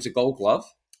Volpe wins a Gold Glove.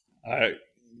 There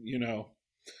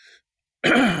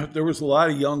was a lot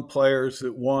of young players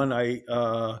that won. I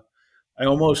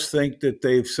almost think that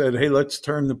they've said, hey, let's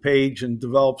turn the page and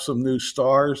develop some new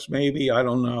stars, maybe. I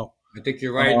don't know. I think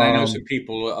you're right. And I know some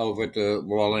people over at the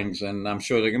Rawlings, and I'm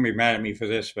sure they're going to be mad at me for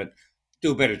this, but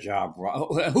do a better job.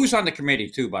 Who's on the committee,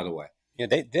 too, by the way? Yeah,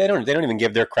 they don't even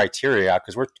give their criteria out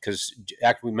because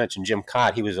after we mentioned Jim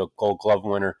Cott, he was a Gold Glove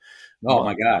winner. Oh,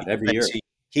 my God, every year.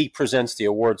 He presents the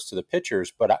awards to the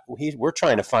pitchers, but we're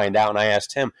trying to find out, and I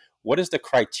asked him, what is the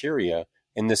criteria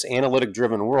in this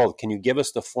analytic-driven world, can you give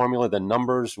us the formula, the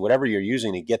numbers, whatever you're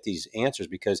using to get these answers?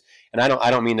 Because, and I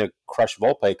don't mean to crush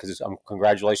Volpe because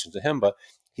congratulations to him, but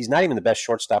he's not even the best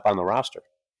shortstop on the roster.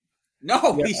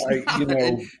 No, Yeah, he's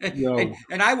not.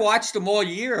 And I watched them all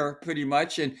year pretty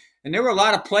much, and there were a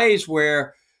lot of plays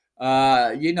where, you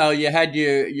had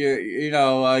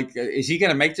like, is he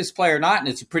going to make this play or not? And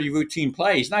it's a pretty routine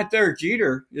play. He's not Derek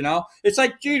Jeter, It's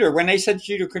like Jeter when they said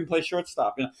Jeter couldn't play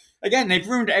shortstop. Again, they've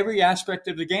ruined every aspect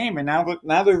of the game, and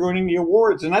now they're ruining the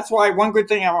awards. And that's why one good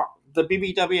thing about the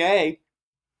BBWA,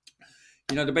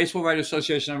 the Baseball Writers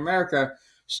Association of America,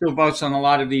 still votes on a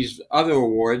lot of these other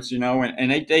awards,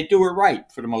 and they do it right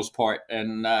for the most part.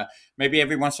 And maybe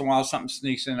every once in a while something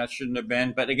sneaks in that shouldn't have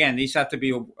been. But again, these have to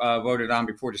be voted on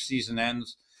before the season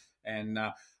ends. And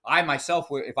I myself,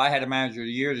 if I had a manager of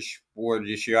the year award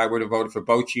this year, I would have voted for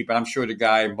Bochy, but I'm sure the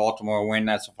guy in Baltimore will win.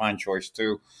 That's a fine choice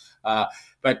too.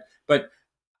 But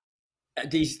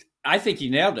these, I think you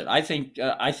nailed it. I think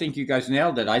you guys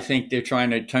nailed it. I think they're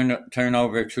trying to turn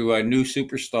over to new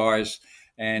superstars.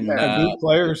 And new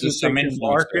players that they can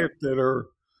market that are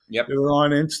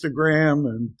on Instagram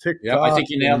and TikTok. Yep, I think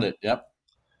you nailed it. Yep.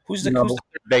 Who's the third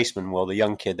baseman, Will, the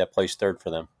young kid that plays third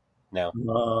for them now?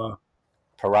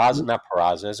 Peraza, not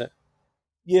Peraza, is it?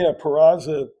 Yeah,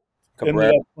 Peraza ended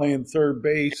up playing third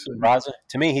base. Peraza,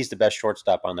 to me, he's the best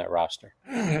shortstop on that roster.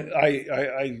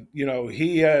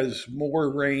 He has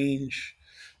more range,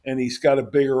 and he's got a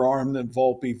bigger arm than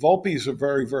Volpe. Volpe's a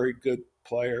very, very good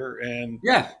player, and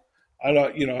I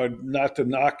don't, not to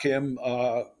knock him.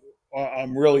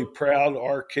 I'm really proud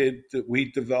our kid that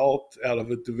we developed out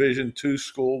of a Division II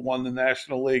school won the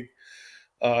National League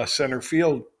center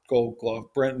field Gold Glove,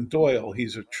 Brenton Doyle.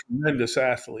 He's a tremendous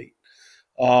athlete.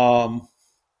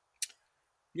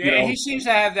 He seems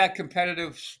to have that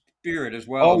competitive spirit as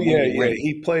well. Oh, yeah.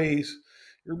 He plays.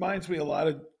 It reminds me a lot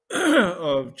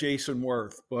of Jason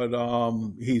Worth, but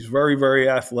he's very, very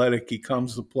athletic. He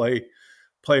comes to play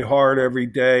hard every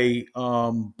day.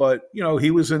 But,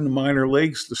 he was in the minor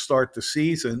leagues to start the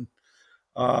season.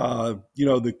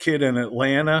 The kid in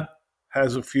Atlanta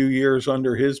has a few years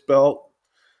under his belt.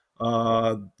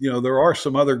 There are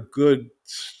some other good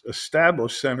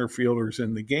established center fielders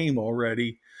in the game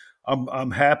already.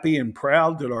 I'm happy and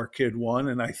proud that our kid won.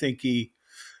 And I think he,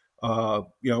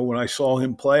 when I saw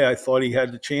him play, I thought he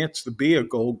had the chance to be a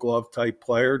Gold Glove type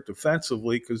player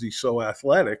defensively because he's so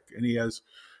athletic and he has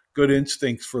good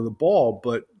instincts for the ball.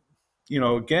 But,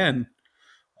 again,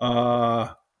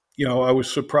 I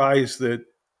was surprised that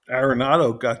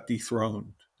Arenado got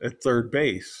dethroned at third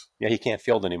base. Yeah, he can't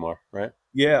field anymore, right?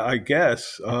 Yeah, I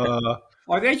guess.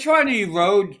 Are they trying to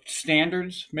erode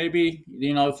standards? Maybe,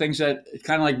 things that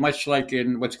kind of like much like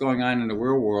in what's going on in the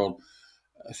real world,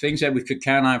 things that we could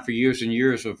count on for years and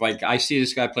years of like, I see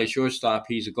this guy play shortstop.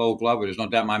 He's a Gold Glover. There's no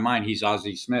doubt in my mind he's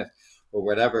Ozzie Smith or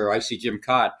whatever. I see Jim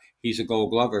Cott. He's a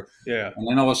Gold Glover. Yeah. And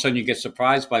then all of a sudden you get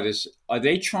surprised by this. Are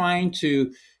they trying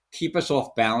to keep us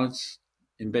off balance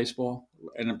in baseball?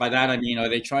 And by that, I mean, are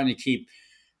they trying to keep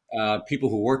people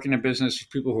who work in the business,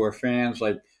 people who are fans,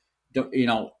 like,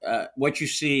 what you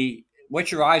see,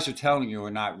 what your eyes are telling you are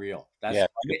not real.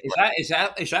 Is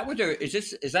that what they're,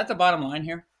 is that the bottom line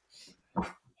here?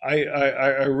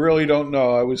 I really don't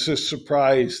know. I was just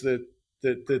surprised that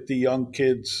the young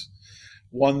kids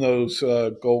won those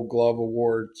Gold Glove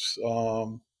awards.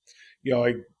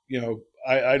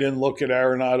 I didn't look at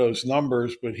Arenado's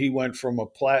numbers, but he went from a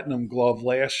platinum glove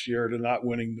last year to not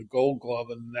winning the Gold Glove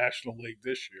in the National League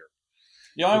this year.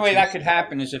 The only way that could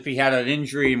happen is if he had an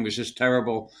injury and was just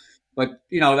terrible. But,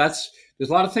 there's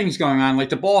a lot of things going on. Like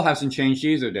the ball hasn't changed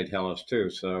either, they tell us too.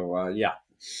 So, yeah.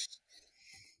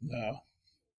 No.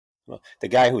 Well, the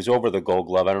guy who's over the Gold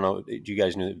Glove, I don't know, do you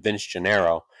guys know Vince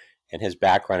Gennaro and his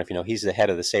background? If he's the head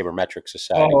of the Sabermetrics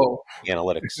Society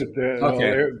Analytics.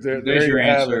 Okay. There you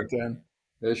have it then.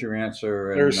 There's your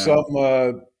answer.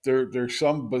 There's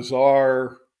some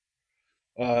bizarre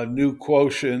new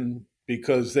quotient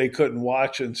because they couldn't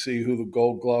watch and see who the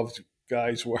Gold Glove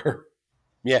guys were.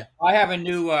 Yeah. I have a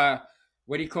new,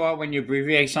 what do you call it when you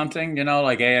abbreviate something,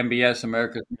 like AMBS,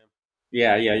 America?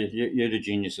 Yeah, you're the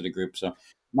genius of the group. So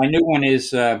my new one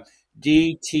is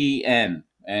DTN,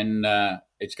 and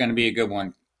it's going to be a good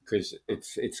one because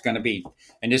it's going to be,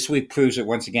 and this week proves it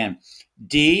once again.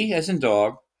 D as in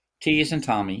dog, T as in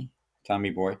Tommy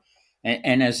boy, and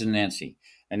N as in Nancy.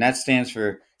 And that stands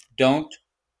for Don't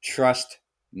Trust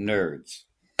Nerds.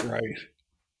 Right.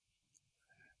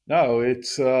 No,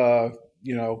 it's I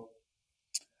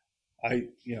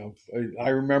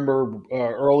remember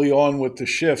early on with the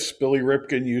shifts, Billy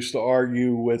Ripken used to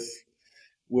argue with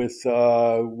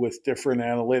different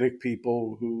analytic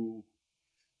people who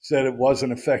said it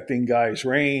wasn't affecting guys'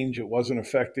 range, it wasn't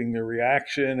affecting their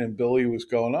reaction, and Billy was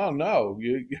going, "Oh no,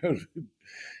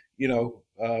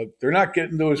 they're not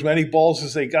getting to as many balls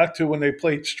as they got to when they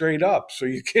played straight up, so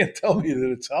you can't tell me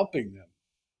that it's helping them."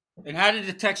 And how did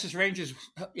the Texas Rangers?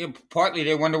 Partly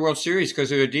they won the World Series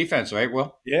because of their defense, right?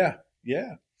 Well, yeah.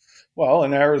 Well,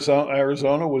 and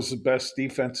Arizona was the best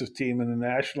defensive team in the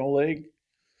National League.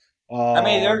 How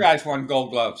many of their guys won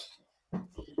Gold Gloves?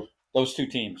 Those two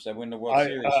teams that win the World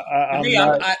Series. I'm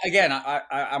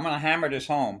going to hammer this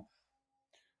home.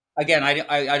 Again,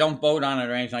 I don't vote on it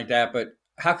or anything like that, but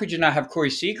how could you not have Corey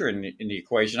Seager in the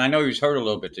equation? I know he was hurt a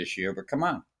little bit this year, but come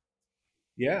on.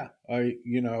 Yeah,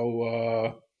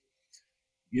 the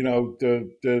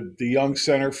young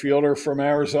center fielder from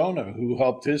Arizona who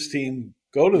helped his team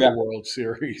go to the World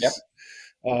Series.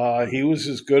 Yep. He was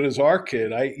as good as our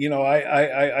kid. I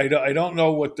don't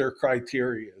know what their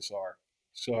criteria are.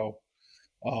 So,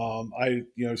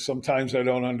 sometimes I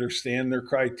don't understand their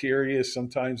criteria.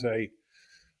 Sometimes I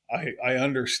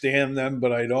understand them,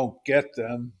 but I don't get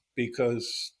them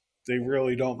because they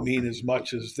really don't mean as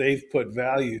much as they've put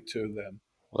value to them.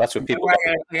 Well, that's what people.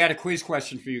 I got a quiz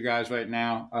question for you guys right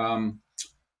now.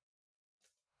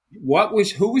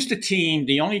 Who was the team?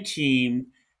 The only team,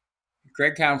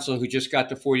 Greg Counsell, who just got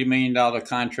the $40 million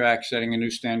contract, setting a new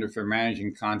standard for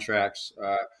managing contracts.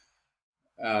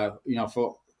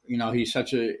 He's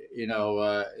such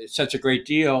it's such a great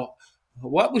deal.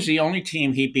 What was the only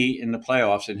team he beat in the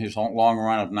playoffs in his long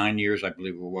run of 9 years, I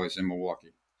believe it was, in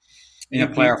Milwaukee, in a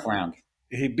playoff round?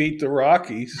 He beat the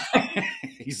Rockies.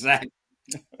 Exactly.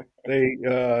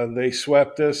 They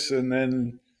swept us, and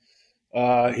then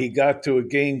he got to a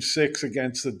Game 6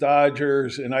 against the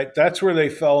Dodgers, and that's where they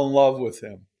fell in love with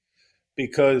him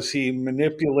because he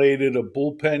manipulated a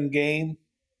bullpen game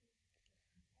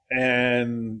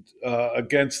and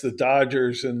against the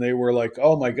Dodgers, and they were like,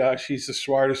 "Oh my gosh, he's the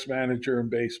smartest manager in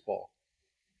baseball."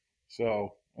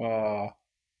 So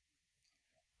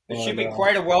it should be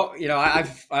quite a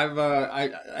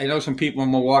I know some people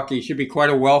in Milwaukee. It should be quite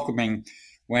a welcoming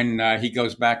when he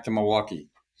goes back to Milwaukee.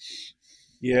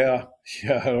 Yeah.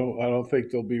 I don't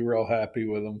think they'll be real happy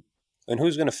with him. And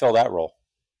who's going to fill that role?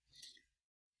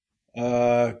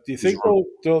 Do you think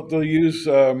they'll use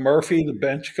Murphy, the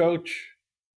bench coach?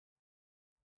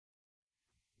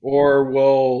 Or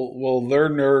will their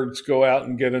nerds go out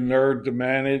and get a nerd to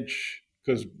manage?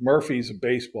 Because Murphy's a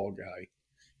baseball guy.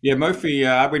 Yeah, Murphy.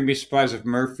 I wouldn't be surprised if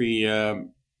Murphy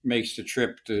makes the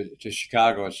trip to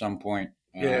Chicago at some point.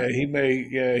 He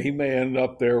may end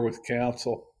up there with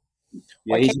Counsell.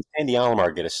 Why can't Sandy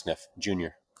Alomar get a sniff,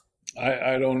 Junior?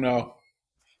 I don't know.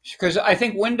 Because I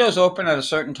think windows open at a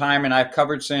certain time, and I've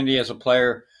covered Sandy as a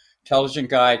player, intelligent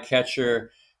guy,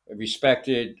 catcher,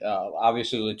 respected,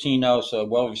 obviously Latino, so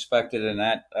well respected in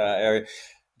that area.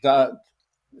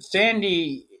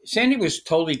 Sandy was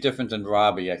totally different than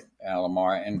Robbie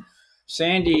Alomar, and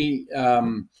Sandy.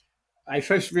 I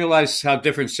first realized how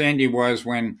different Sandy was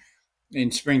when in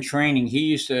spring training he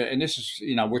used to, and this is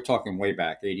we're talking way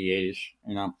back 88ish,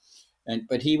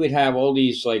 but he would have all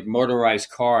these like motorized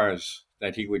cars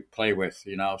that he would play with,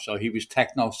 so he was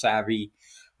techno savvy.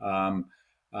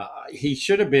 He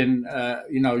should have been,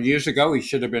 years ago, he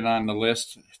should have been on the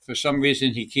list. For some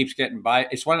reason, he keeps getting by.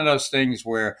 It's one of those things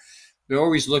where they're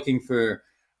always looking for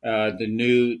the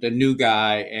new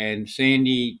guy, and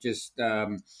Sandy just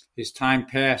his time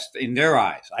passed in their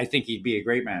eyes. I think he'd be a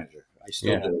great manager. I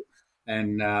still do.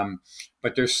 And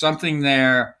but there's something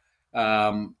there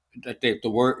that the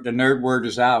nerd word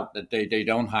is out that they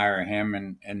don't hire him,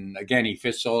 and again he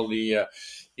fits all the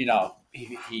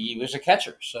he was a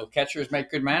catcher, so catchers make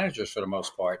good managers for the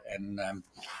most part, and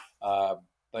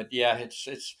but yeah,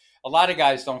 it's a lot of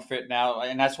guys don't fit now,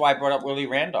 and that's why I brought up Willie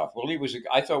Randolph.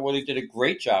 I thought Willie did a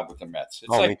great job with the Mets.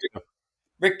 It's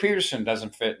Rick Peterson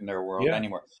doesn't fit in their world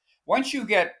anymore. Once you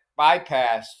get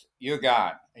bypassed, you're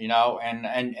gone,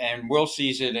 and Will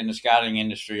sees it in the scouting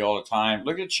industry all the time.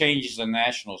 Look at the changes the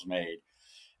Nationals made.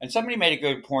 And somebody made a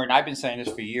good point. I've been saying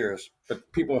this for years,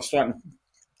 but people are starting to,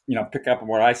 pick up on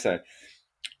what I said.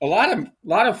 A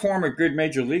lot of former good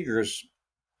major leaguers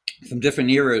from different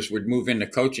eras would move into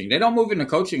coaching. They don't move into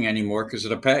coaching anymore because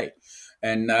of the pay.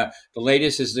 And the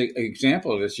latest is the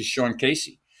example of this is Sean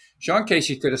Casey. Sean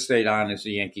Casey could have stayed on as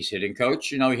the Yankees hitting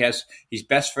coach. He's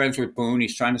best friends with Boone.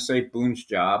 He's trying to save Boone's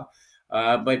job.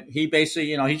 But he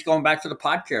basically, he's going back to the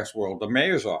podcast world, the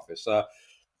mayor's office.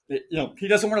 He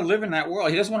doesn't want to live in that world.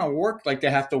 He doesn't want to work like they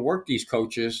have to work, these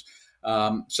coaches.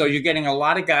 So you're getting a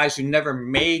lot of guys who never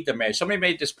made the Mets. Somebody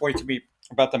made this point to me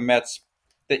about the Mets.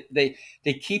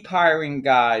 they keep hiring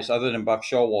guys other than Buck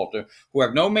Showalter who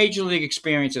have no major league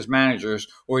experience as managers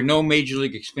or no major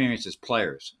league experience as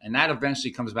players, and that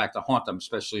eventually comes back to haunt them,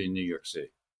 especially in New York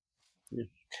City.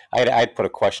 I'd put a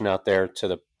question out there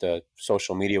to the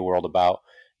social media world about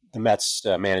the Mets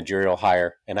managerial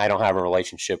hire, and I don't have a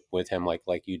relationship with him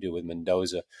like you do with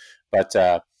Mendoza, but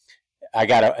I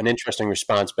got an interesting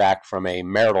response back from a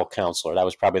marital counselor. That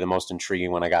was probably the most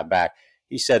intriguing when I got back.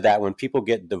 He said that when people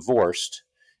get divorced,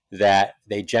 that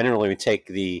they generally take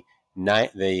the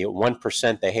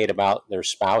 1% they hate about their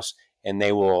spouse, and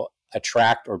they will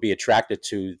attract or be attracted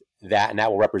to that, and that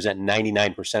will represent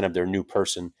 99% of their new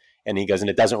person. And he goes, and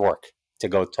it doesn't work to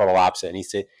go total opposite. And he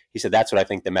said that's what I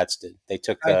think the Mets did. They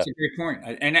took That's a great point,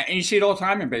 and you see it all the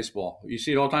time in baseball. You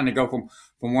see it all the time. They go from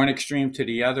one extreme to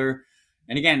the other.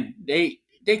 And again, they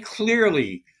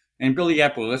clearly, and Billy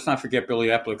Epler, let's not forget Billy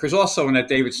Epler, because also in that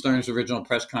David Stern's original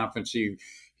press conference, he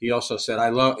also said, I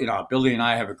love, Billy and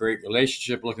I have a great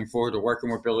relationship, looking forward to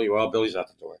working with Billy. Well, Billy's out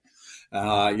the door.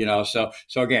 So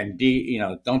again,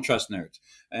 don't trust nerds.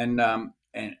 And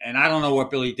I don't know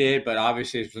what Billy did, but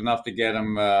obviously it's enough to get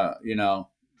him,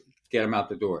 get him out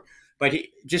the door. But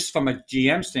just from a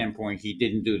GM standpoint, he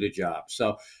didn't do the job.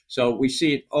 So we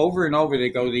see it over and over. They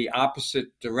go the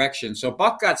opposite direction. So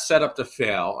Buck got set up to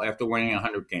fail after winning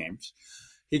 100 games.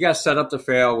 He got set up to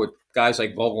fail with guys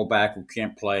like Vogelback who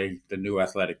can't play the new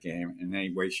athletic game in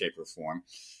any way, shape, or form.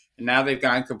 And now they've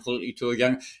gone completely to a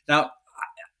young. Now,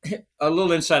 a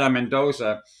little insight on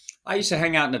Mendoza. I used to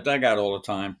hang out in the dugout all the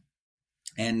time.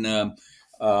 And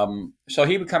so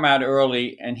he would come out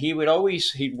early, and he'd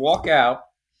walk out,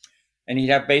 and he'd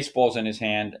have baseballs in his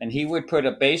hand, and he would put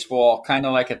a baseball kind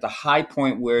of like at the high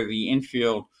point where the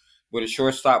infield, where the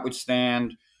shortstop would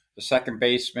stand, the second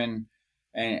baseman,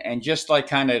 and just like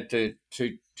kind of to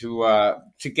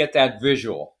get that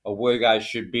visual of where guys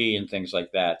should be and things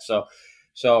like that. So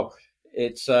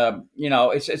it's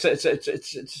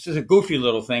it's a goofy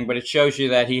little thing, but it shows you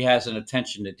that he has an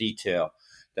attention to detail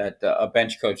that a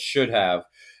bench coach should have.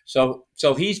 So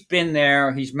he's been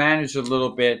there, he's managed a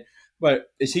little bit.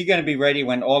 But is he going to be ready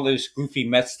when all those goofy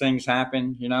Mets things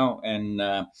happen,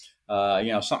 and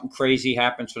something crazy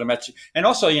happens for the Mets? And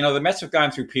also, the Mets have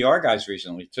gone through PR guys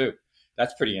recently, too.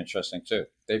 That's pretty interesting, too.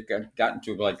 They've gotten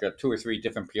to like 2 or 3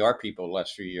 different PR people the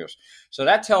last few years. So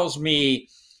that tells me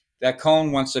that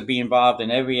Cohn wants to be involved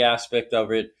in every aspect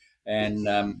of it.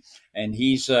 And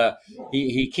he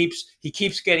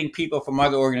keeps getting people from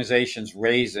other organizations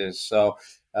raises. So,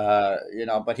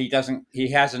 but he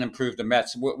hasn't improved the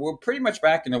Mets. We're pretty much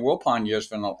back in the Wilpon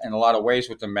years in a lot of ways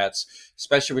with the Mets,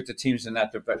 especially with the teams in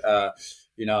that,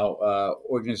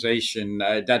 organization,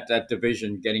 that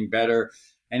division getting better.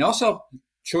 And also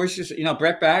choices,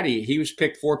 Brett Batty, he was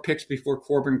picked 4 picks before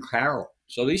Corbin Carroll.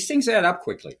 So these things add up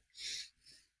quickly.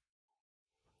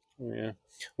 Yeah.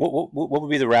 What would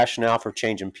be the rationale for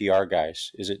changing PR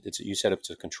guys? You said it's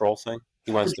a control thing?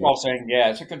 He wants control thing. Yeah,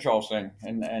 it's a control thing.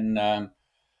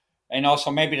 And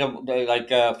also maybe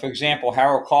for example,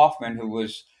 Harold Kaufman, who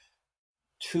was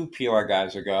 2 PR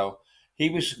guys ago, he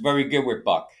was very good with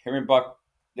Buck. Him and Buck,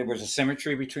 there was a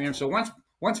symmetry between them. So once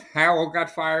Harold got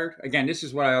fired, again, this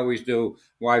is what I always do,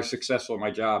 why I was successful in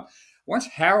my job. Once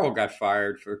Harold got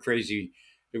fired for crazy,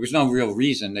 there was no real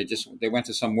reason. They went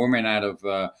to some woman out of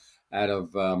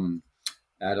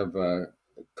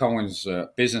Cohen's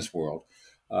business world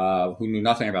who knew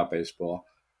nothing about baseball,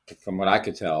 from what I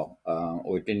could tell,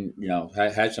 or didn't,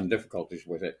 had some difficulties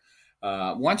with it.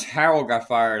 Once Harold got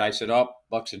fired, I said, "Oh,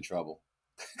 Buck's in trouble,"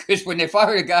 because when they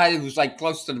fired a guy who was like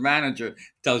close to the manager, it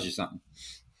tells you something.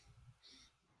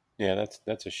 Yeah,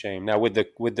 that's a shame. Now with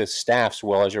the staffs,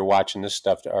 well, as you're watching this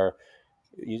stuff,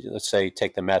 let's say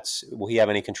take the Mets, will he have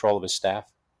any control of his staff?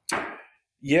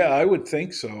 Yeah, I would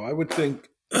think so. I would think,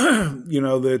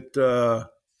 that,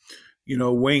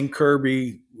 Wayne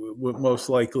Kirby most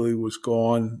likely was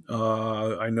gone.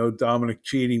 I know Dominic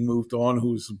Cheaty moved on,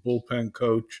 who was the bullpen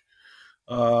coach.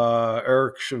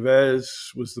 Eric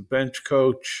Chavez was the bench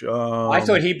coach. I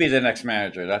thought he'd be the next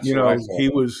manager. That's he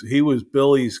was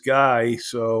Billy's guy.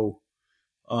 So,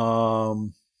 it'll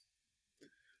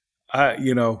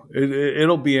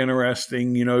be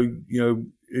interesting.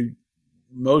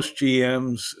 Most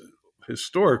GMs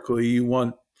historically, you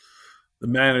want the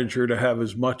manager to have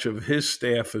as much of his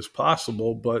staff as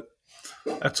possible, but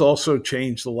that's also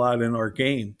changed a lot in our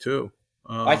game too.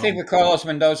 I think with Carlos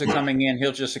Mendoza coming in,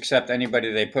 he'll just accept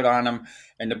anybody they put on him.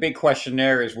 And the big question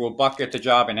there is, will Buck get the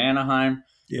job in Anaheim?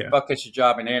 Yeah. If Buck gets the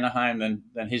job in Anaheim, then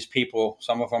his people,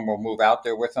 some of them will move out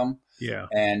there with him. Yeah.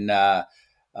 And a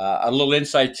little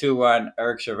insight too on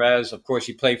Eric Chavez. Of course,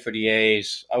 he played for the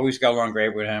A's. I always got along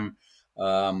great with him.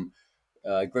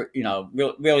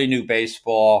 really knew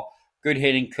baseball, good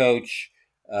hitting coach.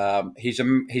 He's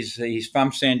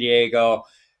from San Diego.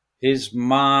 His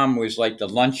mom was like the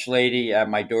lunch lady at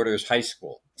my daughter's high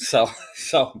school. So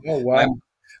Oh,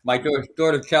 my wow.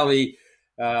 daughter Kelly,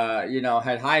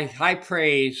 had high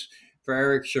praise for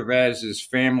Eric Chavez's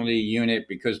family unit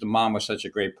because the mom was such a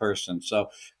great person. So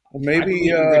Well, I maybe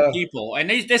believe in good people, and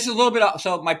this is a little bit.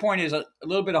 So my point is a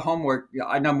little bit of homework.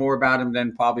 I know more about him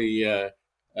than probably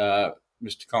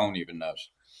Mr. Cohn even knows.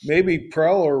 maybe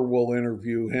Preller will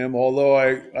interview him. Although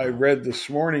I read this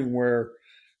morning where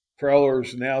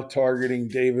Preller's now targeting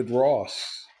David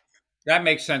Ross. That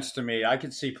makes sense to me. I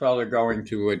could see Preller going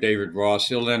to David Ross.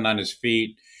 He'll land on his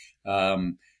feet.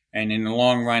 And in the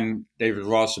long run, David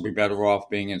Ross will be better off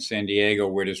being in San Diego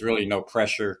where there's really no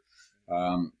pressure.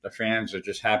 The fans are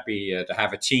just happy to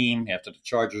have a team after the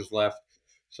Chargers left.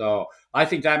 So I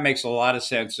think that makes a lot of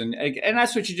sense. And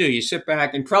that's what you do. You sit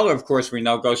back. And Preller, of course, we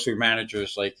know goes through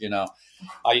managers like,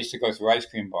 I used to go through ice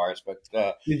cream bars. But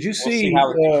Did you we'll see?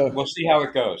 we'll see how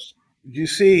it goes. You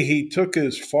see, he took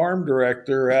his farm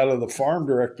director out of the farm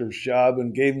director's job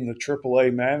and gave him the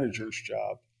AAA manager's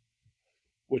job,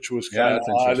 which was kind of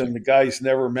odd. And the guy's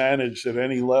never managed at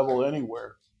any level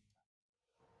anywhere.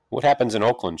 What happens in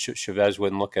Oakland? Chavez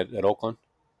wouldn't look at Oakland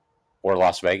or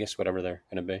Las Vegas, whatever they're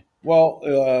going to be. Well,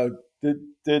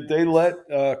 did they let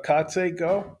Kotze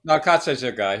go? No, Kotze's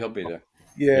their guy. He'll be there.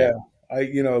 Yeah.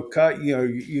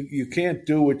 You can't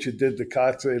do what you did to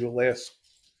Kotze the last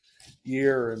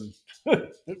year and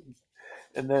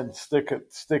and then stick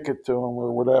it to him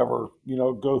or whatever.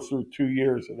 Go through 2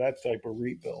 years of that type of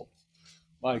rebuild.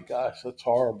 My gosh, that's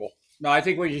horrible. No, I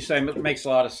think what you say makes a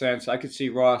lot of sense. I could see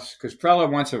Ross because Preller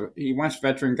wants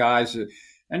veteran guys,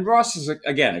 and Ross is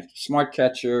again a smart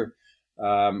catcher,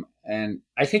 and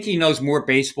I think he knows more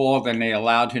baseball than they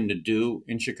allowed him to do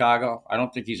in Chicago. I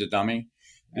don't think he's a dummy,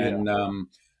 and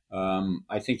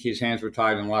I think his hands were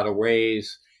tied in a lot of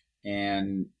ways,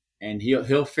 and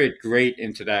he'll fit great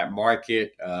into that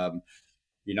market.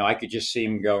 I could just see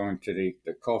him going to the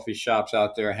coffee shops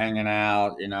out there, hanging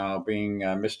out, being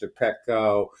Mr.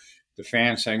 Petco. The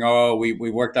fans saying, "Oh, we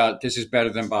worked out. This is better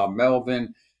than Bob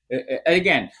Melvin." And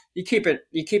again, you keep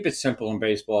it simple in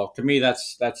baseball. To me,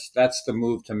 that's the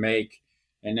move to make.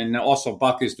 And then also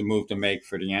Buck is the move to make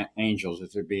for the Angels.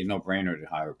 It would be a no-brainer to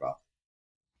hire Buck.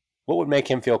 What would make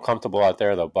him feel comfortable out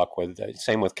there, though, Buck?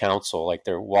 Same with Counsell, like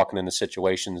they're walking into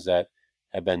situations that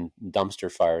have been dumpster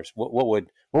fires.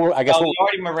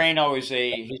 Artie Moreno he's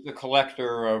a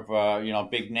collector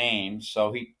of big names.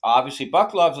 So he obviously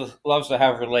Buck loves to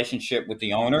have a relationship with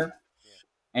the owner,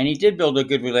 and he did build a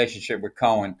good relationship with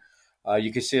Cohen.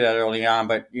 You could see that early on,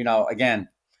 but again,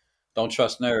 don't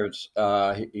trust nerds.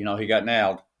 He got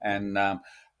nailed, and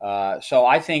so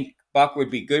I think Buck would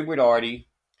be good with Artie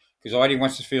because Artie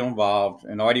wants to feel involved,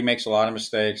 and Artie makes a lot of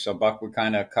mistakes, so Buck would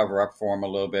kind of cover up for him a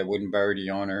little bit, wouldn't bury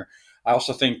the owner. I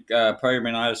also think Perry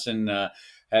Madison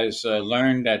has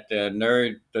learned that the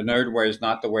nerd way is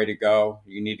not the way to go.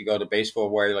 You need to go the baseball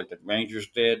way, like the Rangers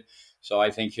did. So I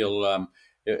think he'll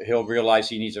realize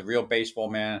he needs a real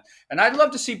baseball man. And I'd love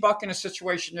to see Buck in a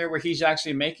situation there where he's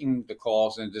actually making the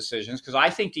calls and decisions because I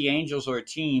think the Angels are a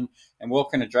team, and Will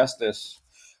can address this.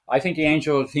 I think the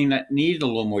Angels are a team that needs a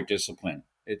little more discipline.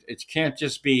 It can't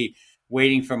just be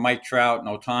waiting for Mike Trout and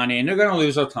Ohtani, and they're going to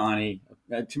lose Ohtani.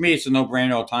 To me, it's a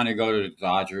no-brainer. Ohtani go to the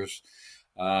Dodgers,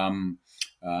 and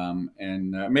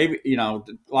maybe a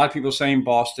lot of people saying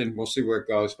Boston. We'll see where it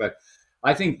goes, but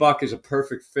I think Buck is a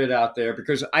perfect fit out there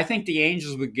because I think the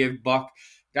Angels would give Buck.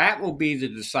 That will be the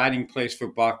deciding place for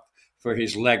Buck for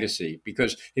his legacy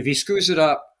because if he screws it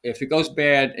up, if it goes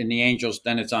bad in the Angels,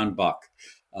 then it's on Buck.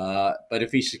 But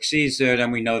if he succeeds there,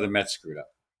 then we know the Mets screwed up.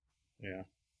 Yeah,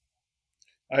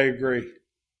 I agree.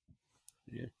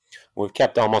 Yeah. We've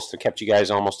kept you guys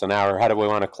almost an hour. How do we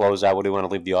want to close out? What do we want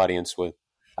to leave the audience with?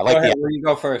 Where you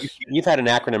go first. You've had an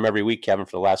acronym every week, Kevin,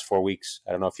 for the last 4 weeks.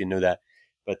 I don't know if you knew that,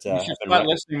 but you should start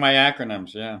listening to my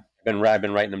acronyms. Yeah, I've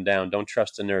been writing them down. Don't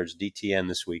trust the nerds. DTN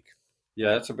this week.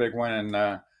 Yeah, that's a big one,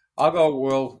 and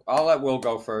I'll let Will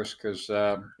go first because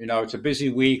it's a busy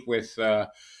week with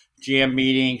GM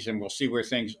meetings, and we'll see where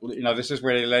things. This is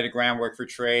where they lay the groundwork for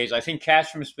trades. I think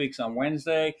Cashman speaks on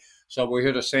Wednesday, so we'll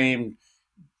hear the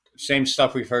same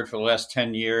stuff we've heard for the last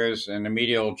 10 years, and the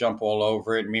media will jump all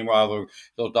over it. Meanwhile,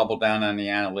 they'll double down on the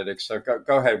analytics. So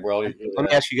go ahead, Will. Let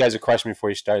me ask you guys a question before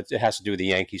you start. It has to do with the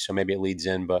Yankees, so maybe it leads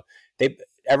in. But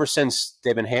ever since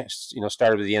they've been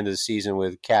started at the end of the season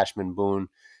with Cashman, Boone,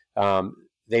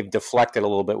 they've deflected a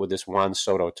little bit with this Juan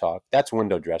Soto talk. That's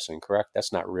window dressing, correct?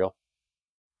 That's not real.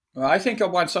 Well, I think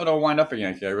Juan Soto will wind up a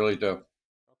Yankee. I really do.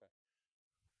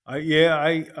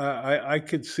 I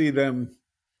could see them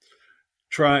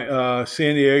try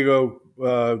San Diego.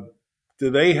 Do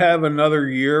they have another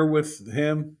year with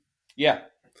him? Yeah.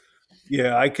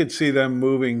 Yeah, I could see them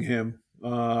moving him.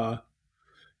 It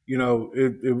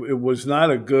was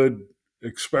not a good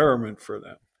experiment for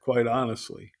them, quite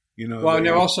honestly. Well, and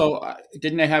they're also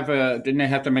didn't they have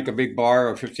to make a big bar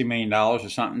of $50 million or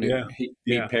something to Yeah, meet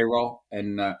yeah, payroll?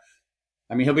 And I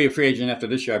mean, he'll be a free agent after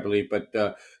this year, I believe. But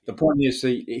the point is,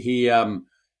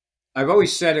 I've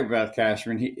always said it about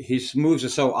Cashman. His moves are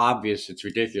so obvious, it's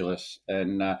ridiculous.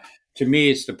 And to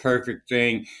me, it's the perfect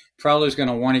thing. Preller's going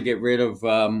to want to get rid of,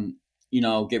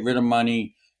 get rid of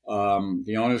money.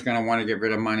 The owner's going to want to get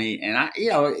rid of money. And I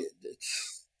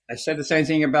said the same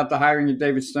thing about the hiring of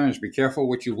David Stearns. Be careful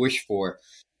what you wish for.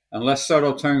 Unless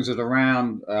Soto turns it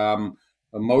around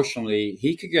emotionally,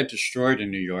 he could get destroyed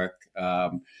in New York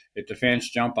if the fans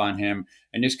jump on him.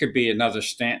 And this could be another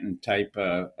Stanton type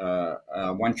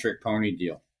one-trick pony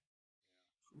deal.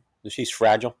 She's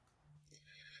fragile.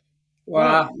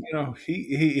 Well,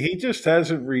 he just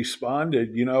hasn't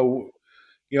responded. He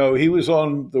was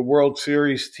on the World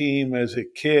Series team as a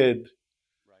kid,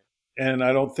 and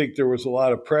I don't think there was a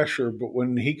lot of pressure. But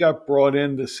when he got brought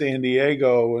into San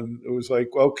Diego, and it was like,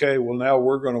 okay, well, now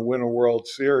we're going to win a World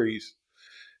Series.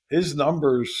 His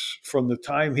numbers from the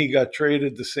time he got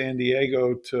traded to San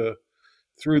Diego to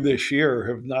through this year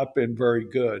have not been very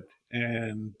good.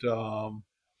 And I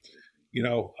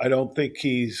don't think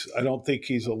he's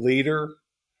a leader.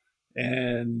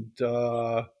 And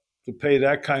to pay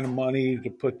that kind of money, to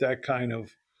put that kind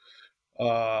of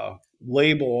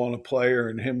label on a player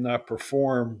and him not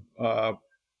perform, to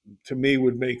me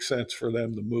would make sense for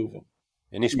them to move him.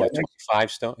 And he's what, 25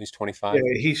 still? He's 25? Yeah,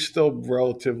 he's still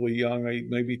relatively young,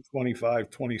 maybe 25,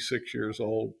 26 years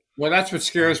old. Well, that's what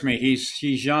scares me.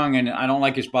 He's young, and I don't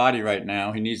like his body right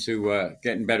now. He needs to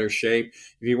get in better shape.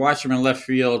 If you watch him in left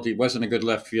field, he wasn't a good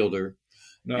left fielder.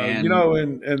 No,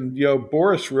 and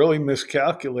Boris really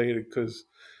miscalculated because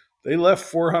they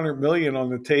left $400 million on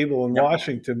the table in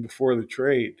Washington before the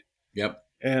trade. Yep.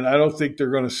 And I don't think they're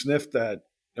going to sniff that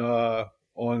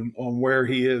on where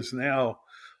he is now,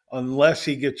 unless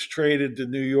he gets traded to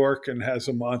New York and has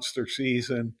a monster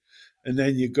season. And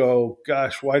then you go,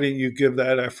 gosh, why didn't you give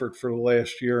that effort for the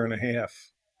last year and a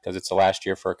half? Because it's the last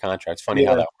year for a contract. It's funny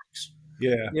how that works.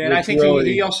 Yeah. And I think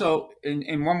he also,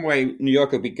 in one way, New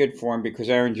York would be good for him because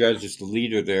Aaron Judge is the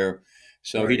leader there.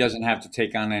 So he doesn't have to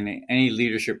take on any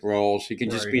leadership roles. He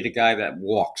can just be the guy that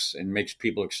walks and makes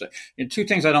people excited. And two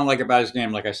things I don't like about his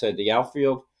game, like I said, the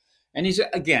outfield. And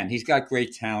he's got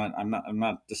great talent. I'm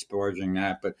not disparaging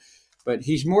that, but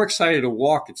he's more excited to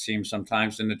walk, it seems,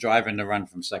 sometimes than to drive and to run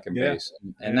from second base.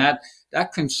 And that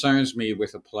concerns me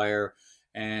with a player.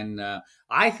 And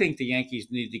I think the Yankees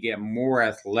need to get more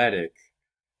athletic,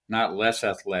 not less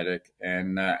athletic.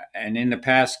 And in the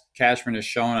past, Cashman has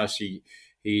shown us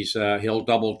he'll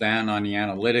double down on the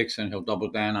analytics and he'll double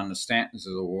down on the Stantons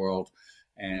of the world.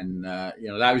 And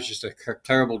that was just a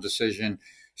terrible decision.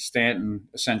 Stanton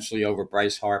essentially over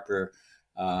Bryce Harper.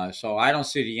 So I don't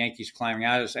see the Yankees climbing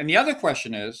out of this. And the other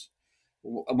question is,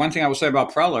 one thing I will say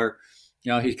about Preller,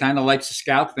 he kind of likes the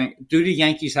scout thing. Do the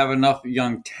Yankees have enough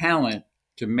young talent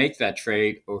to make that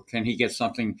trade, or can he get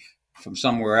something from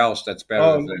somewhere else that's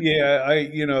better?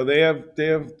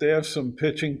 They have some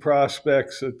pitching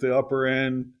prospects at the upper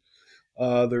end.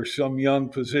 There's some young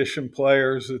position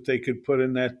players that they could put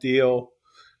in that deal.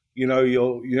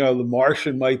 The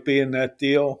Martian might be in that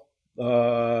deal.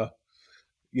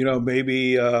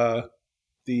 Maybe Oswaldo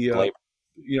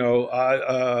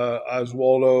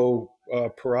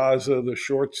Peraza, the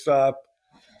shortstop,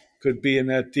 could be in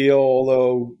that deal.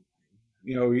 Although,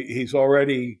 he's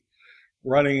already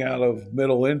running out of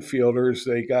middle infielders.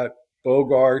 They got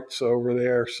Bogarts over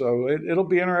there, so it'll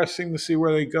be interesting to see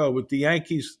where they go. But the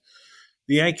Yankees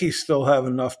still have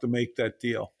enough to make that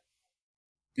deal.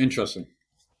 Interesting.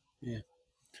 Yeah.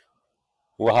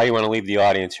 Well, how you want to leave the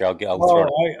audience here?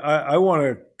 I want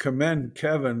to commend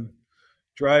Kevin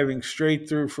driving straight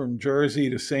through from Jersey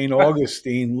to St.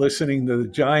 Augustine, listening to the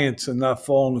Giants and not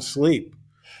falling asleep.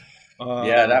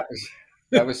 That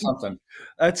was something.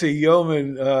 That's a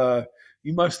yeoman.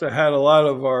 You must have had a lot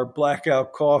of our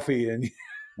blackout coffee. A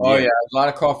lot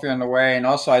of coffee on the way. And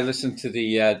also I listened to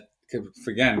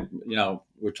again,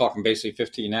 we're talking basically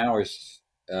 15 hours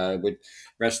with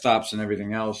rest stops and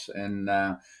everything else. And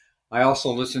I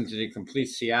also listened to the complete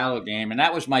Seattle game. And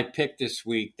that was my pick this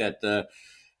week, that my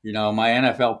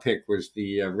NFL pick was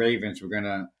the Ravens. We're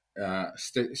going to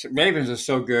Ravens are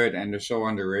so good and they're so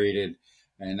underrated.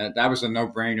 And that was a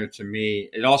no-brainer to me.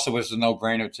 It also was a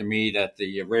no-brainer to me that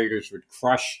the Raiders would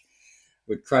crush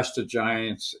would crush the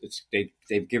Giants.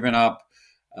 They've given up.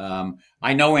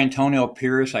 I know Antonio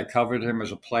Pierce. I covered him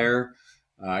as a player.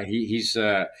 He's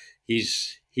with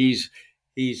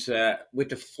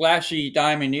the flashy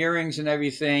diamond earrings and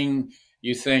everything.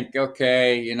 You think,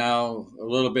 okay, a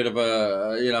little bit of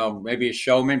maybe a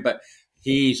showman, but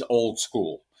he's old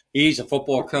school. He's a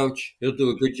football coach. He'll do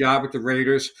a good job with the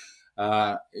Raiders.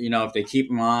 If they keep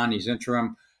him on, he's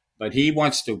interim. But he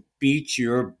wants to beat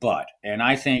your butt. And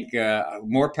I think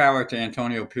more power to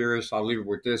Antonio Pierce. I'll leave it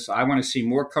with this. I want to see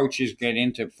more coaches get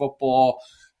into football,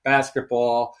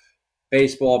 basketball,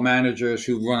 baseball managers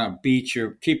who want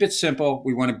to keep it simple.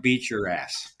 We want to beat your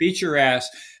ass. Beat your ass.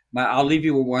 I'll leave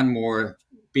you with one more.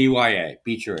 BYA.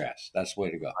 Beat your ass. That's the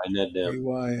way to go.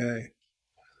 BYA.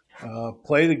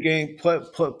 Play the game.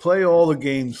 Play all the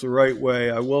games the right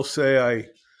way. I will say I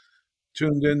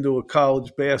tuned into a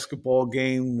college basketball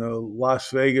game, the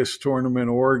Las Vegas tournament,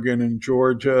 Oregon and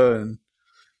Georgia,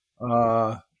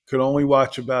 and could only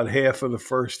watch about half of the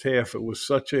first half. It was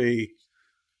such a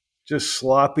just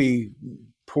sloppy,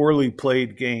 poorly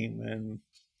played game, and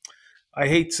I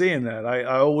hate seeing that. I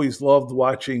always loved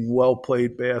watching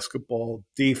well-played basketball,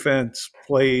 defense,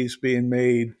 plays being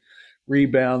made,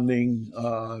 rebounding,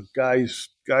 guys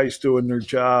doing their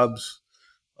jobs,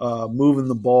 moving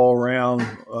the ball around,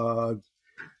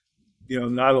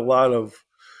 not a lot of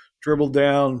dribble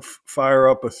down, fire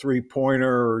up a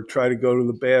three-pointer or try to go to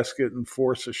the basket and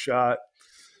force a shot.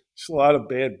 It's a lot of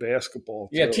bad basketball.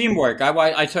 Yeah, teamwork.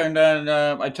 I turned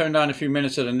on a few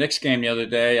minutes of the Knicks game the other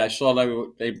day. I saw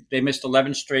they missed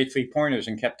 11 straight 3-pointers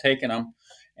and kept taking them,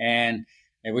 and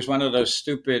it was one of those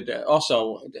stupid.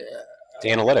 Also, the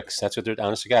analytics. That's what they're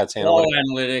honest to God. It's all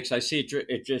analytics. I see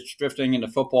it just drifting into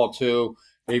football too.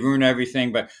 They ruin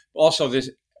everything. But also this.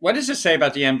 What does it say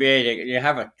about the NBA? You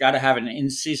got to have an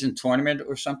in-season tournament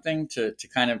or something to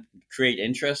kind of create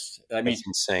interest. I mean, it's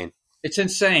insane. It's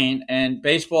insane, and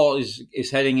baseball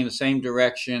is heading in the same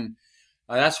direction.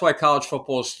 That's why college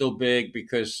football is still big,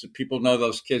 because people know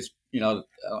those kids,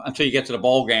 until you get to the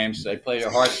bowl games, they play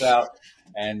their hearts out,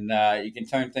 and you can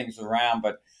turn things around.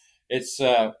 But it's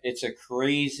a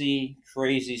crazy,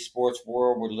 crazy sports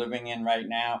world we're living in right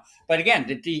now. But again,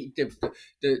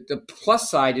 the plus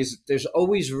side is there's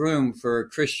always room for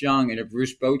Chris Young and a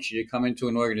Bruce Bochy to come into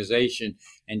an organization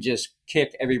and just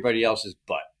kick everybody else's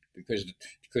butt, because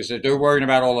they're worrying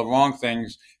about all the wrong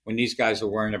things when these guys are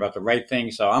worrying about the right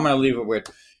things. So I'm going to leave it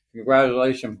with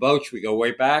congratulations, Boch. We go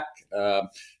way back,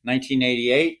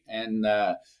 1988, and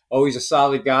always a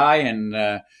solid guy. And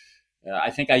I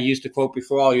think I used the quote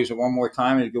before. I'll use it one more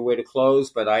time. It's a good way to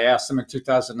close. But I asked him in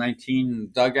 2019 in the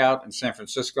dugout in San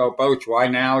Francisco, Boch, why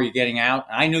now are you getting out?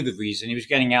 And I knew the reason. He was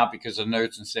getting out because the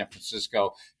nerds in San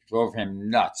Francisco drove him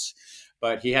nuts.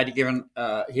 But he had to give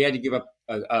up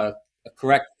a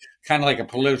correct, kind of like a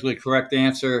politically correct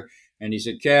answer. And he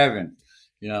said, Kevin,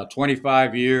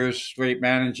 25 years straight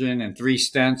managing and 3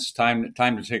 stints, time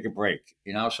to take a break.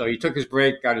 So he took his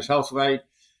break, got his health right,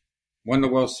 won the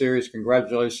World Series.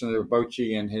 Congratulations to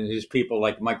Bochy and his people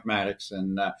like Mike Maddox.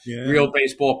 And real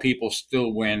baseball people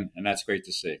still win, and that's great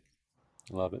to see.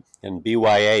 Love it. And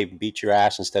BYA, beat your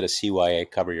ass instead of CYA,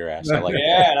 cover your ass. I like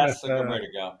it. That's a good way to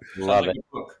go. Love it.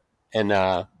 And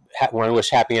I want to wish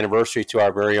happy anniversary to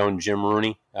our very own Jim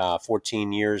Rooney,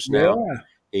 14 years now.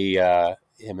 Yeah.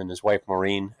 Him and his wife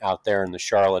Maureen out there in the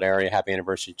Charlotte area. Happy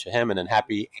anniversary to him, and then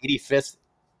happy 85th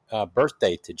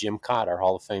birthday to Jim Cott, our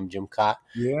Hall of Fame Jim Cott.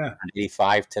 Yeah,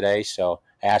 85 today. So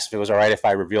I asked if it was all right if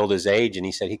I revealed his age, and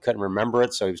he said he couldn't remember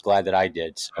it, so he was glad that I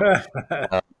did. So,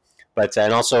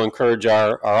 and also encourage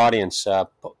our audience,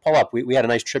 pull up. We had a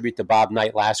nice tribute to Bob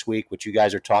Knight last week, which you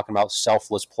guys are talking about,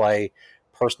 selfless play,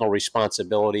 personal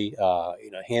responsibility,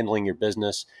 handling your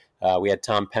business. We had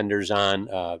Tom Penders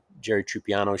on, Jerry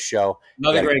Trupiano's show.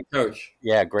 Another great coach.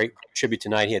 Yeah, great tribute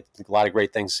tonight. He had a lot of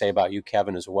great things to say about you,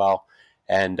 Kevin, as well.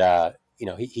 And,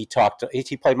 he talked.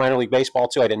 He played minor league baseball,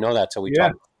 too. I didn't know that until we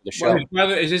talked the show. Well,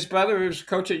 his brother is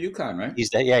coach at UConn, right?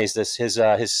 His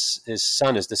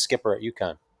son is the skipper at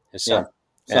UConn. His son.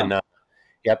 Yeah. And,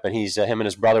 and he's him and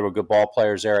his brother were good ball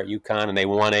players there at UConn, and they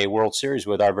won a World Series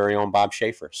with our very own Bob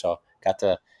Schaefer. So got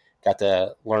to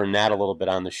learn that a little bit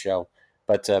on the show.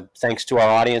 But thanks to our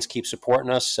audience, keep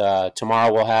supporting us.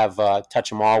 Tomorrow we'll have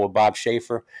Touch 'Em All with Bob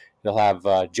Schaefer. We'll have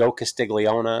Joe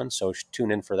Castiglione on, so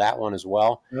tune in for that one as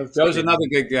well. Joe's another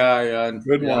good guy.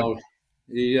 Good one.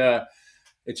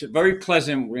 It's very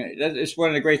pleasant. It's one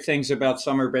of the great things about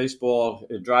summer baseball,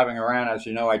 driving around. As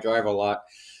you know, I drive a lot.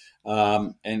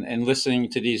 And listening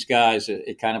to these guys,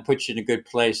 it kind of puts you in a good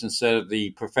place instead of the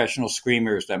professional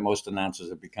screamers that most announcers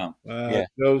have become. That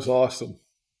was awesome.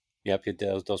 Yep,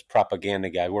 those propaganda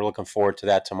guys. We're looking forward to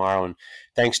that tomorrow. And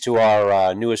thanks to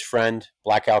our newest friend,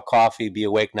 Blackout Coffee, Be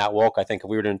Awake, Not Woke. I think if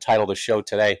we were to entitle the show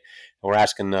today, and we're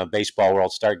asking the baseball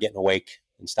world, start getting awake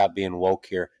and stop being woke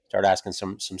here. Start asking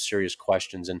some serious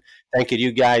questions. And thank you to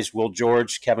you guys, Will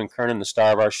George, Kevin Kernan, the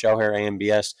star of our show here,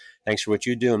 AMBS. Thanks for what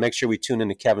you do. And make sure we tune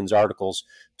into Kevin's articles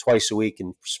twice a week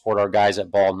and support our guys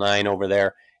at Ball 9 over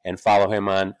there and follow him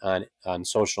on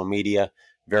social media.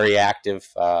 Very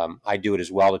active. I do it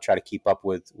as well to try to keep up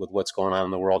with what's going on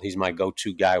in the world. He's my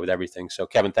go-to guy with everything. So,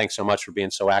 Kevin, thanks so much for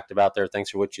being so active out there.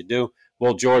 Thanks for what you do.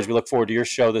 Will George, we look forward to your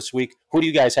show this week. Who do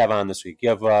you guys have on this week? You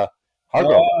have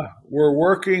Hargrove. We're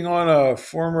working on a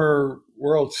former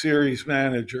World Series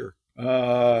manager.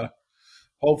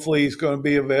 Hopefully he's going to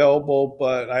be available,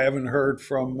 but I haven't heard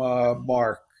from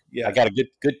Mark yet.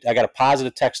 I got a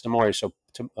positive text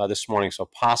this morning, so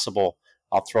possible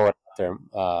I'll throw it out there.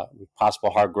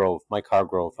 Possible Mike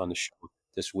Hargrove on the show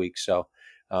this week. So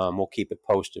we'll keep it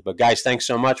posted. But guys, thanks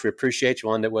so much. We appreciate you.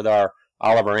 We'll end it with our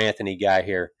Oliver Anthony guy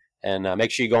here. And make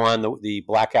sure you go on the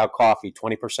Blackout Coffee,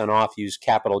 20% off. Use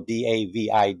capital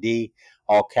DAVID,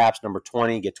 all caps, number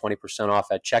 20. Get 20%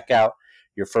 off at checkout,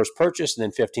 your first purchase, and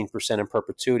then 15% in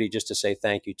perpetuity, just to say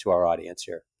thank you to our audience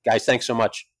here. Guys, thanks so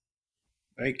much.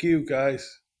 Thank you,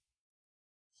 guys.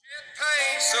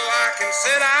 So I can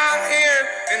sit out here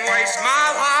and waste my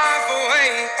life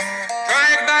away,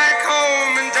 drag back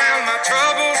home and drown my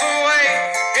troubles away.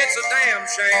 It's a damn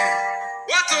shame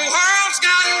what the world's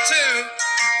gotten to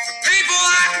for people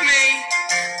like me,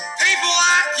 people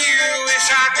like you. Wish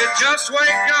I could just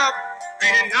wake up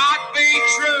and it not be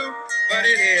true, but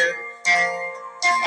it is.